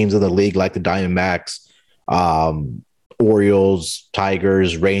worst teams in the league, like the Diamondbacks, Orioles,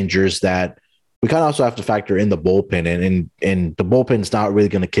 Tigers, Rangers, that we kind of also have to factor in the bullpen, and the bullpen's not really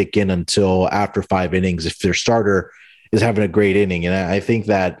going to kick in until after 5 innings if their starter is having a great inning. And I think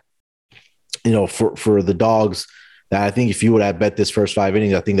that, for the dogs, that I think if you would have bet this first 5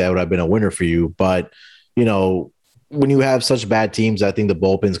 innings, I think that would have been a winner for you. But, when you have such bad teams, I think the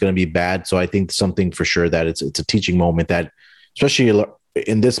bullpen's going to be bad. So I think something for sure that it's a teaching moment that, especially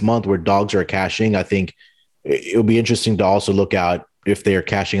in this month where dogs are cashing, I think it'll be interesting to also look out if they are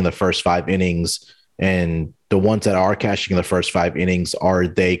cashing in the first 5 innings, and the ones that are cashing in the first 5 innings, are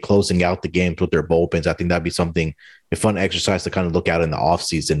they closing out the games with their bullpens? I think that'd be something, a fun exercise to kind of look at in the off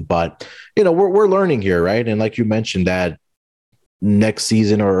season. But, we're learning here, right? And like you mentioned, that next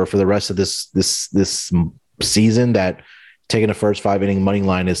season or for the rest of this season, that taking the first 5 inning money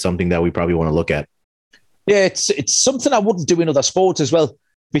line is something that we probably want to look at. Yeah, it's something I wouldn't do in other sports as well,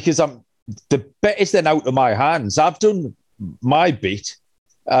 because the bet is then out of my hands. I've done my bit.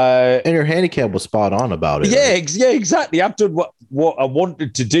 And your handicap was spot on about it. Yeah, right? yeah, exactly. I've done what I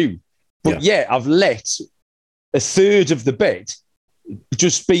wanted to do. But I've let a third of the bet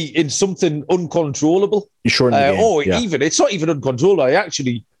just be in something uncontrollable. You shorten the game. Or even, it's not even uncontrollable. I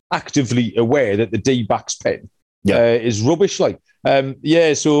actually actively aware that the D-backs pen is rubbish. So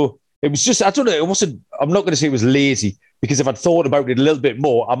it was just, I don't know, I'm not going to say it was lazy, because if I'd thought about it a little bit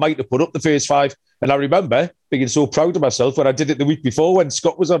more, I might have put up the first 5. And I remember being so proud of myself when I did it the week before when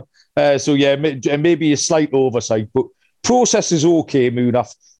Scott was on. Maybe a slight oversight, but process is okay,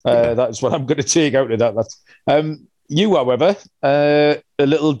 Munaf. That's what I'm going to take out of that. You, however, a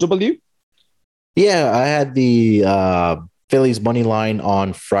little W? Yeah, I had the Phillies money line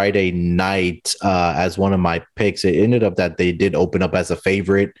on Friday night as one of my picks. It ended up that they did open up as a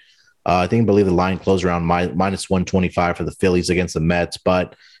favorite. I believe the line closed around minus 125 for the Phillies against the Mets.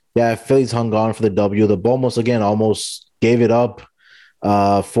 But yeah, Phillies hung on for the W. The Bomos, again, almost gave it up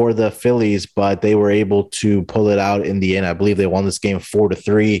for the Phillies, but they were able to pull it out in the end. I believe they won this game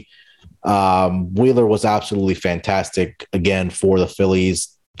 4-3. Wheeler was absolutely fantastic again for the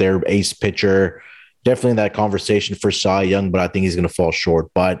Phillies. Their ace pitcher, definitely in that conversation for Cy Young, but I think he's going to fall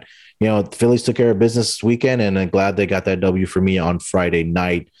short. But, the Phillies took care of business this weekend, and I'm glad they got that W for me on Friday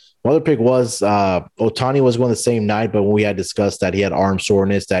night. My other pick was Ohtani was going the same night, but when we had discussed that he had arm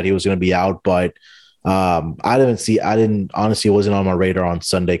soreness, that he was going to be out. But I didn't honestly, it wasn't on my radar on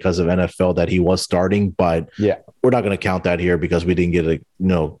Sunday because of NFL that he was starting. But we're not going to count that here because we didn't get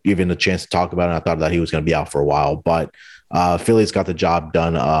even a chance to talk about it. I thought that he was going to be out for a while, but Phillies got the job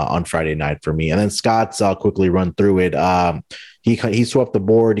done on Friday night for me. And then Scott's, I'll quickly run through it. He swept the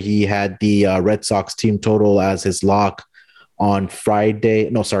board. He had the Red Sox team total as his lock on Saturday.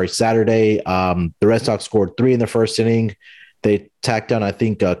 The Red Sox scored 3 in the first inning. They tacked down, I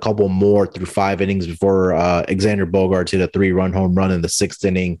think, a couple more through 5 innings before Alexander Bogaerts hit a 3-run home run in the 6th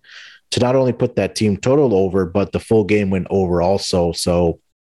inning to not only put that team total over, but the full game went over also. So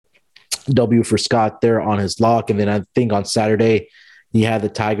W for Scott there on his lock. And then I think on Saturday, he had the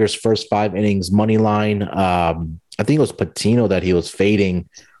Tigers' first 5 innings money line. I think it was Patino that he was fading.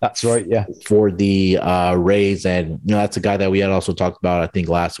 That's right, yeah. For the Rays. And, that's a guy that we had also talked about, I think,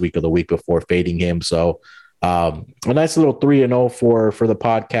 last week or the week before, fading him. So a nice little 3-0 for the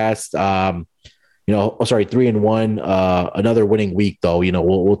podcast. 3-1. Another winning week, though.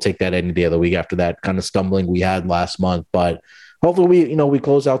 We'll take that any day of the week after that kind of stumbling we had last month. But hopefully, we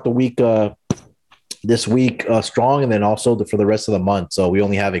close out the week this week strong, and then also for the rest of the month. So we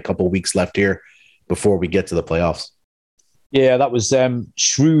only have a couple weeks left here before we get to the playoffs. Yeah, that was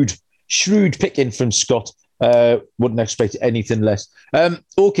shrewd picking from Scott. Wouldn't expect anything less.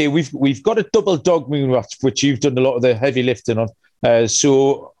 Okay, we've got a double dog moon, which you've done a lot of the heavy lifting on.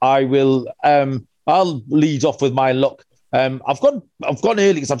 So I will. I'll lead off with my luck. I've gone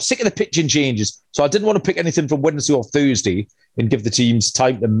early because I'm sick of the pitching changes. So I didn't want to pick anything from Wednesday or Thursday and give the teams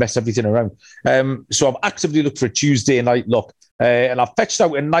time to mess everything around. So I'm actively looking for a Tuesday night lock. And I've fetched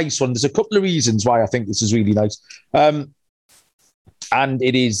out a nice one. There's a couple of reasons why I think this is really nice. And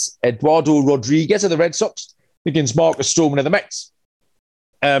it is Eduardo Rodriguez of the Red Sox against Marcus Stroman of the Mets.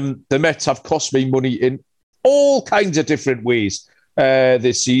 The Mets have cost me money in all kinds of different ways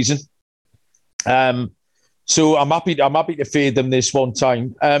this season. So I'm happy to fade them this one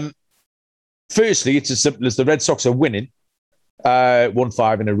time. Firstly, it's as simple as the Red Sox are winning. won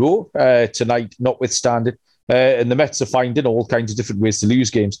 5 in a row tonight, notwithstanding. And the Mets are finding all kinds of different ways to lose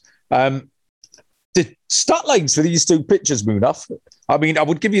games. The stat lines for these two pitchers, Munaf, I mean, I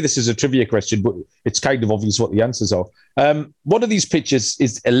would give you this as a trivia question, but it's kind of obvious what the answers are. One of these pitchers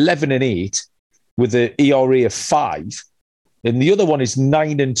is 11-8 with an ERA of 5, and the other one is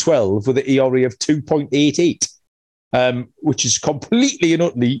 9-12 with an ERA of 2.88, which is completely and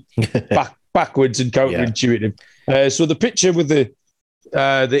utterly backwards and counterintuitive. So the pitcher with the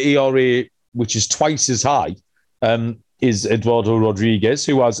ERA, which is twice as high, is Eduardo Rodriguez,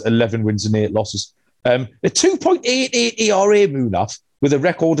 who has 11 wins and 8 losses. A 2.88 ERA, Munaf, with a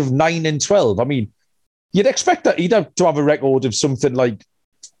record of 9-12. I mean, you'd expect that he'd have to have a record of something like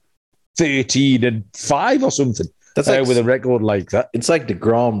 13-5 or something. That's with a record like that. It's like the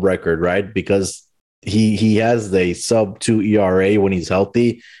DeGrom record, right? Because he has a sub-2 ERA when he's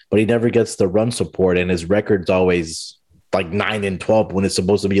healthy, but he never gets the run support, and his record's always like 9-12 when it's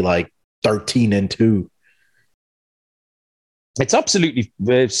supposed to be like 13-2. It's absolutely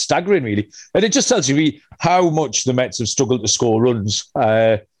staggering, really. And it just tells you how much the Mets have struggled to score runs.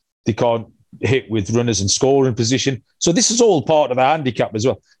 They can't hit with runners in scoring position. So this is all part of the handicap as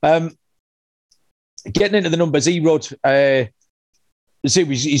well. Getting into the numbers, Erod,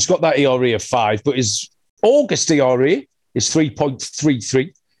 he's got that ERA of 5, but his August ERA is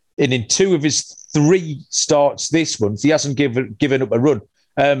 3.33. And in 2 of his 3 starts this month, he hasn't given up a run.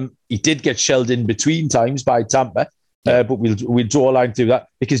 He did get shelled in between times by Tampa. But we'll draw a line through that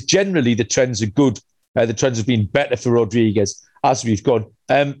because generally the trends are good. The trends have been better for Rodriguez as we've gone.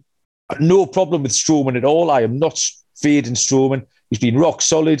 No problem with Stroman at all. I am not fading Stroman. He's been rock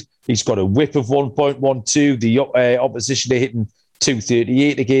solid. He's got a whip of 1.12. The opposition are hitting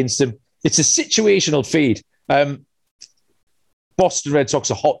 238 against him. It's a situational fade. Boston Red Sox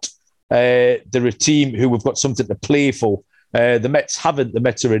are hot. They're a team who have got something to play for. The Mets haven't. The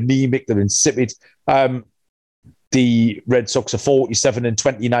Mets are anemic. They're insipid. The Red Sox are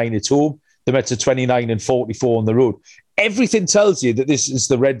 47-29 at home. The Mets are 29-44 on the road. Everything tells you that this is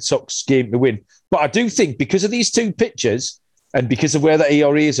the Red Sox game to win. But I do think because of these two pitchers and because of where the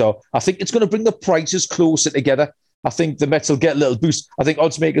ERAs are, I think it's going to bring the prices closer together. I think the Mets will get a little boost. I think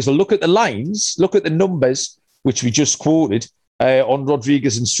odds makers will look at the lines, look at the numbers, which we just quoted on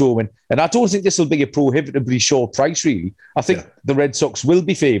Rodriguez and Stroman. And I don't think this will be a prohibitively short price, really. I think the Red Sox will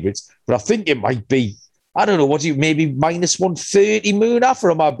be favourites, but I think it might be, I don't know, maybe minus 130 Munaf,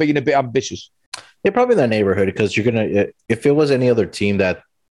 or am I being a bit ambitious? Yeah, probably in that neighborhood, because you're going to, if it was any other team that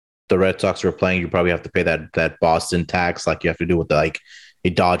the Red Sox were playing, you probably have to pay that Boston tax like you have to do with like a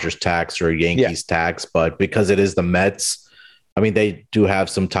Dodgers tax or a Yankees tax. But because it is the Mets, I mean, they do have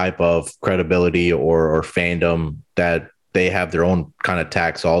some type of credibility or fandom that they have their own kind of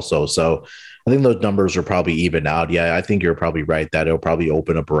tax also. So I think those numbers are probably even out. Yeah, I think you're probably right that it'll probably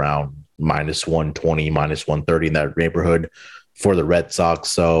open up around minus 120, minus 130 in that neighborhood for the Red Sox.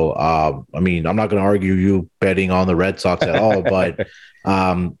 So, I mean, I'm not going to argue you betting on the Red Sox at all, but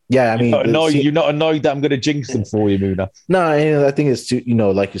yeah, I mean, you're not annoyed that I'm going to jinx them for you, Muna. No, I think it's two,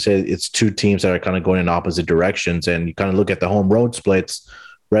 like you said, it's two teams that are kind of going in opposite directions, and you kind of look at the home road splits.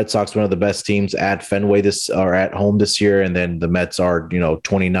 Red Sox, one of the best teams at Fenway at home this year, and then the Mets are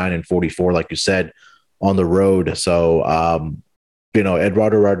 29-44, like you said, on the road. So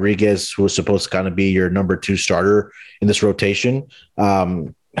Eduardo Rodriguez, who was supposed to kind of be your number 2 starter in this rotation,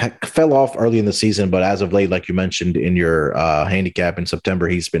 fell off early in the season, but as of late, like you mentioned in your handicap in September,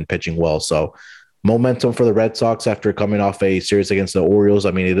 he's been pitching well. So momentum for the Red Sox after coming off a series against the Orioles.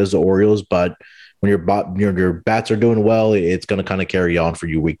 I mean, it is the Orioles, but when your bats are doing well, it's going to kind of carry on for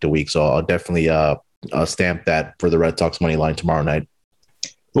you week to week. So I'll definitely stamp that for the Red Sox money line tomorrow night.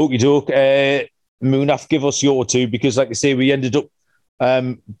 Okie doke. Munaf, give us your 2, because like I say, we ended up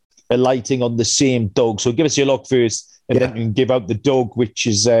alighting on the same dog. So give us your lock first, and then you can give out the dog, which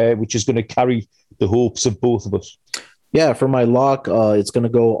is going to carry the hopes of both of us. Yeah, for my lock, it's going to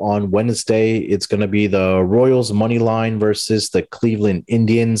go on Wednesday. It's going to be the Royals money line versus the Cleveland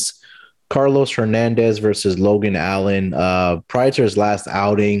Indians. Carlos Hernandez versus Logan Allen. Prior to his last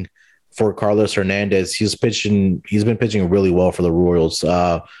outing for Carlos Hernandez, he's been pitching really well for the Royals.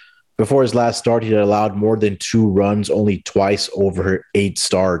 Before his last start, he had allowed more than 2 runs only twice over 8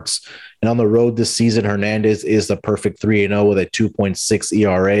 starts. And on the road this season, Hernandez is the perfect 3-0 with a 2.6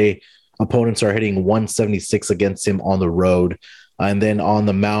 ERA. Opponents are hitting 176 against him on the road. And then on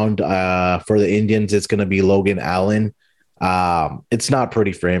the mound for the Indians, it's going to be Logan Allen. It's not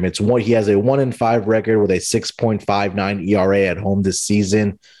pretty for him. He has a 1-5 record with a 6.59 ERA at home this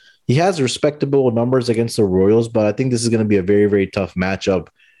season. He has respectable numbers against the Royals, but I think this is going to be a very, very tough matchup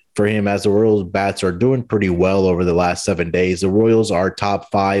for him, as the Royals bats are doing pretty well over the last 7 days. The Royals are top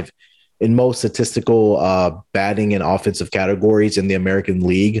 5 in most statistical batting and offensive categories in the American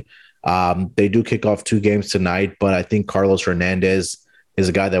League. They do kick off 2 games tonight, but I think Carlos Hernandez is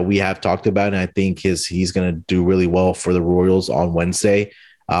a guy that we have talked about, and I think he's going to do really well for the Royals on Wednesday.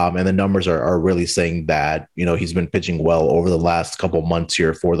 And the numbers are really saying that, he's been pitching well over the last couple months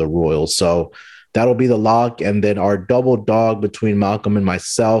here for the Royals. So that'll be the lock. And then our double dog between Malcolm and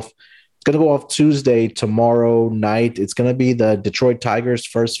myself, it's going to go off Tuesday, tomorrow night. It's going to be the Detroit Tigers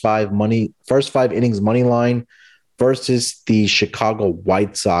first five innings money line versus the Chicago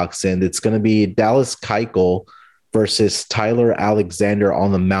White Sox. And it's going to be Dallas Keuchel versus Tyler Alexander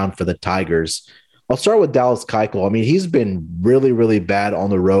on the mound for the Tigers. I'll start with Dallas Keuchel. I mean, he's been really, really bad on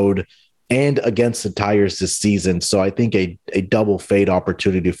the road and against the Tigers this season. So I think a double fade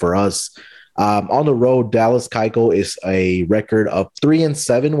opportunity for us. On the road, Dallas Keuchel is a record of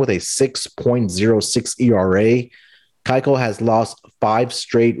 3-7 with a 6.06 ERA. Keuchel has lost 5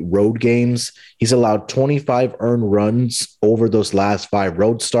 straight road games. He's allowed 25 earned runs over those last 5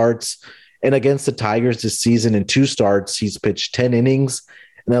 road starts. And against the Tigers this season in 2 starts, he's pitched 10 innings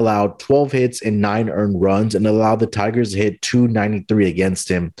and allowed 12 hits and 9 earned runs, and allowed the Tigers to hit .293 against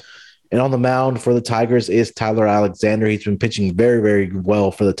him. And on the mound for the Tigers is Tyler Alexander. He's been pitching very, very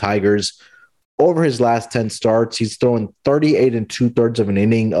well for the Tigers. Over his last 10 starts, he's thrown 38 2/3 of an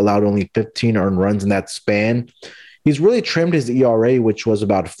inning, allowed only 15 earned runs in that span. He's really trimmed his ERA, which was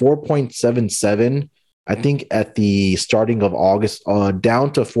about 4.77, I think, at the starting of August,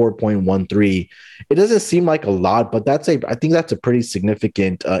 down to 4.13. It doesn't seem like a lot, but I think that's a pretty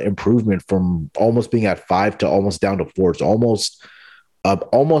significant improvement from almost being at 5 to almost down to 4. It's almost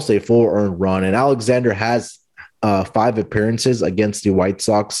a full earned run. And Alexander has 5 appearances against the White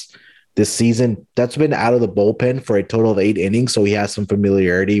Sox this season. That's been out of the bullpen for a total of 8 innings, so he has some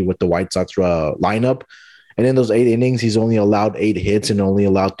familiarity with the White Sox lineup. And in those 8 innings, he's only allowed 8 hits and only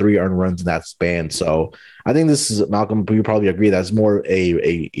allowed 3 earned runs in that span. So I think this is, Malcolm, you probably agree, that's more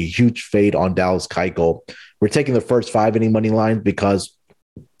a huge fade on Dallas Keuchel. We're taking the first 5 inning money line because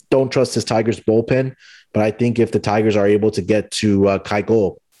don't trust this Tigers bullpen. But I think if the Tigers are able to get to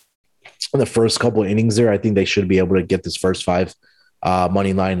Keuchel in the first couple of innings there, I think they should be able to get this first 5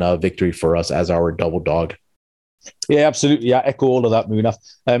 money line victory for us as our double dog. Yeah, absolutely. I echo all of that, Munaf.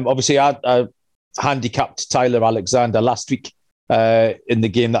 Obviously, I handicapped Tyler Alexander last week in the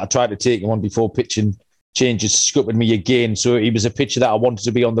game that I tried to take him on before pitching changes scuppered me again. So he was a pitcher that I wanted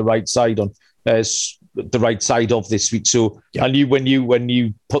to be on the right side of this week. So yeah. I knew when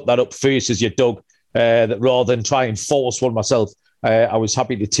you put that up first as your dog, that rather than try and force one myself, I was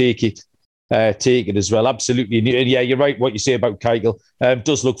happy to take it as well. Absolutely. And yeah, you're right. What you say about Keuchel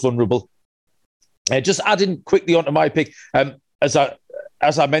does look vulnerable. Just adding quickly onto my pick,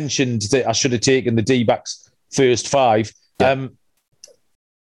 as I mentioned, that I should have taken the D-backs first 5. Yeah.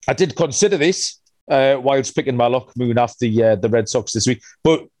 I did consider this whilst picking my lock, Moon, after the Red Sox this week,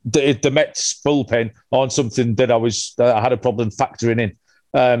 but the Mets bullpen aren't something that I had a problem factoring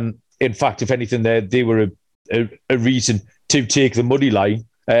in. In fact, if anything, they were a reason to take the money line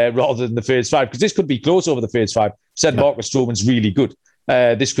rather than the first 5, because this could be close over the first 5. Said yeah. Marcus Stroman's really good.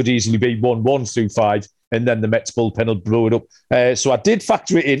 This could easily be 1-1 through 5, and then the Mets bullpen will blow it up. So I did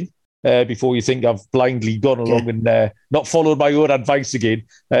factor it in before you think I've blindly gone along and not followed my own advice again.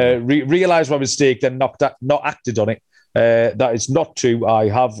 Realised my mistake, then not acted on it. That is not true. I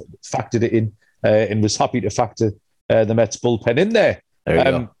have factored it in and was happy to factor the Mets bullpen in there. There you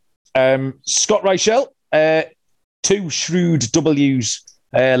go. Scott Reichel, 2 shrewd W's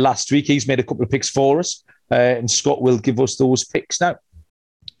last week. He's made a couple of picks for us, and Scott will give us those picks now.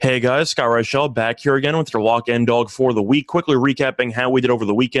 Hey guys, Scott Reichel back here again with your lock and dog for the week. Quickly recapping how we did over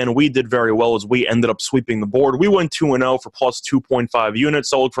the weekend. We did very well as we ended up sweeping the board. We went 2-0 for plus 2.5 units.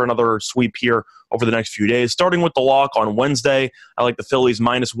 So look for another sweep here over the next few days. Starting with the lock on Wednesday, I like the Phillies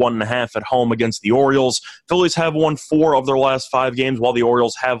minus 1.5 at home against the Orioles. Phillies have won 4 of their last 5 games, while the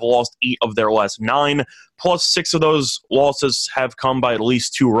Orioles have lost 8 of their last 9. Plus 6 of those losses have come by at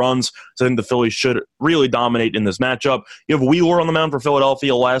least 2 runs. So I think the Phillies should really dominate in this matchup. You have Wheeler on the mound for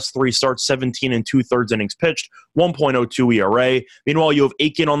Philadelphia. Last 3 starts, 17 2/3 innings pitched, 1.02 ERA. Meanwhile, you have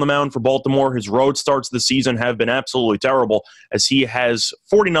Aiken on the mound for Baltimore. His road starts this season have been absolutely terrible, as he has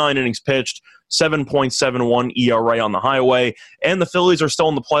 49 innings pitched, 7.71 ERA on the highway, and the Phillies are still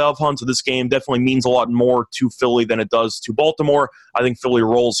in the playoff hunt, so this game definitely means a lot more to Philly than it does to Baltimore. I think Philly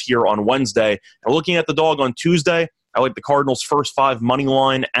rolls here on Wednesday. And looking at the dog on Tuesday, I like the Cardinals' first 5 money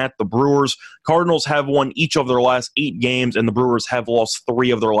line at the Brewers. Cardinals have won each of their last 8 games, and the Brewers have lost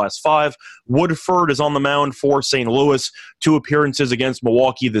 3 of their last 5. Woodford is on the mound for St. Louis. 2 appearances against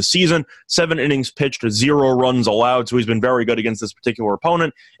Milwaukee this season. 7 innings pitched, 0 runs allowed, so he's been very good against this particular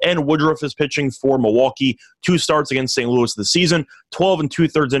opponent. And Woodruff is pitching for Milwaukee. 2 starts against St. Louis this season. 12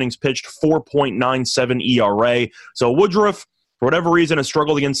 2/3 innings pitched, 4.97 ERA. So Woodruff, for whatever reason, has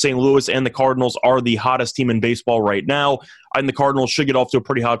struggled against St. Louis, and the Cardinals are the hottest team in baseball right now. And the Cardinals should get off to a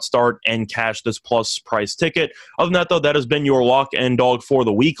pretty hot start and cash this plus price ticket. Other than that, though, that has been your lock and dog for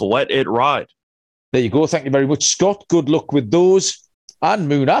the week. Let it ride. There you go. Thank you very much, Scott. Good luck with those.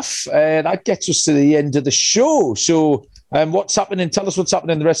 And Munaf, that gets us to the end of the show. So what's happening? Tell us what's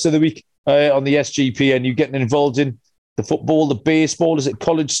happening the rest of the week on the SGP. And you getting involved in the football, the baseball? Is it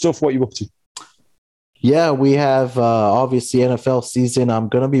college stuff? What are you up to? Yeah, we have obviously NFL season. I'm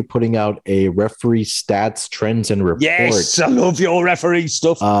going to be putting out a referee stats, trends, and reports. Yes, I love your referee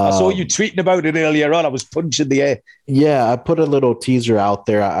stuff. I saw you tweeting about it earlier on. I was punching the air. Yeah, I put a little teaser out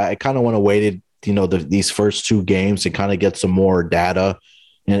there. I kind of want to wait it, these first 2 games and kind of get some more data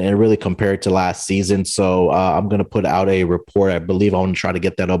and really compare it to last season. So I'm going to put out a report. I believe I want to try to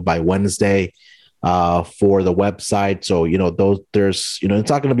get that up by Wednesday. For the website. So, there's, it's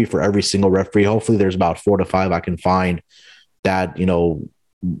not going to be for every single referee. Hopefully there's about 4 to 5 I can find that,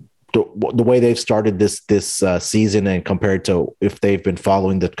 the way they've started this season and compared to if they've been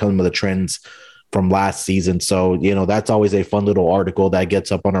following some of the trends from last season. So, that's always a fun little article that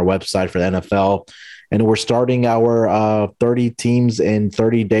gets up on our website for the NFL. And we're starting our 30 teams in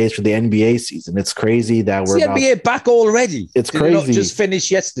 30 days for the NBA season. It's crazy that we're NBA back already. It's crazy. Not just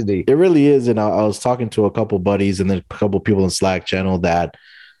finished yesterday. It really is. And I was talking to a couple buddies and then a couple people in Slack channel that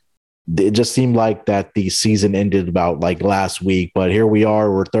it just seemed like that the season ended about like last week. But here we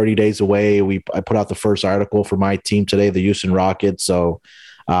are. We're 30 days away. I put out the first article for my team today, the Houston Rockets. So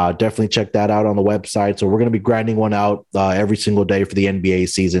definitely check that out on the website. So we're going to be grinding one out every single day for the NBA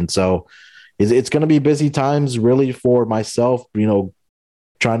season. So it's going to be busy times really for myself,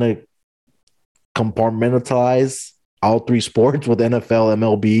 trying to compartmentalize all 3 sports with NFL,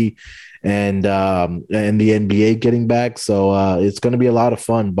 MLB, and the NBA getting back. So it's going to be a lot of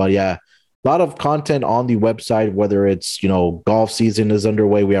fun. But yeah, a lot of content on the website, whether it's, golf season is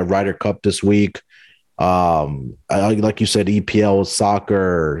underway. We have Ryder Cup this week. Like you said, EPL,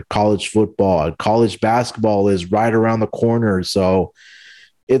 soccer, college football, college basketball is right around the corner. So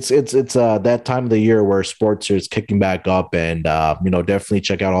it's that time of the year where sports is kicking back up, and definitely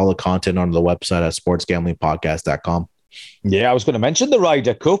check out all the content on the website at sportsgamblingpodcast.com. Yeah, I was going to mention the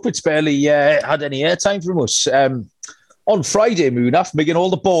Ryder Cup. It's barely had any airtime from us. On Friday, Munaf, me and all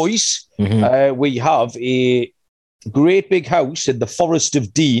the boys, we have a great big house in the Forest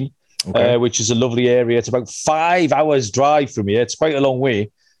of Dean, which is a lovely area. It's about 5 hours drive from here. It's quite a long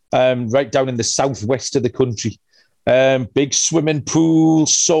way, right down in the southwest of the country. Big swimming pool,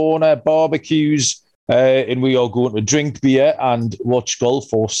 sauna, barbecues, and we are going to drink beer and watch golf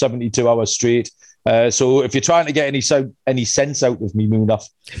for 72 hours straight. So if you're trying to get any sense out of me, Munaf,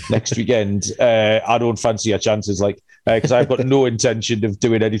 next weekend, I don't fancy your chances, because I've got no intention of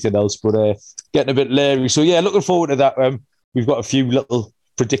doing anything else but getting a bit leery. So yeah, looking forward to that. We've got a few little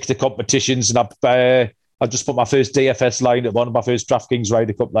predictor competitions, and I've just put my first DFS lineup on, my first DraftKings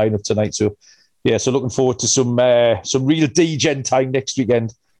Ryder Cup lineup tonight. So yeah, so looking forward to some real D-Gen time next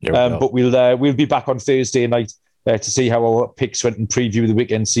weekend. But we'll be back on Thursday night to see how our picks went and preview the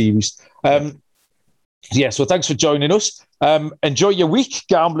weekend series. So thanks for joining us. Enjoy your week,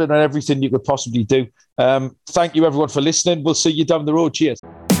 gambling and everything you could possibly do. Thank you, everyone, for listening. We'll see you down the road. Cheers.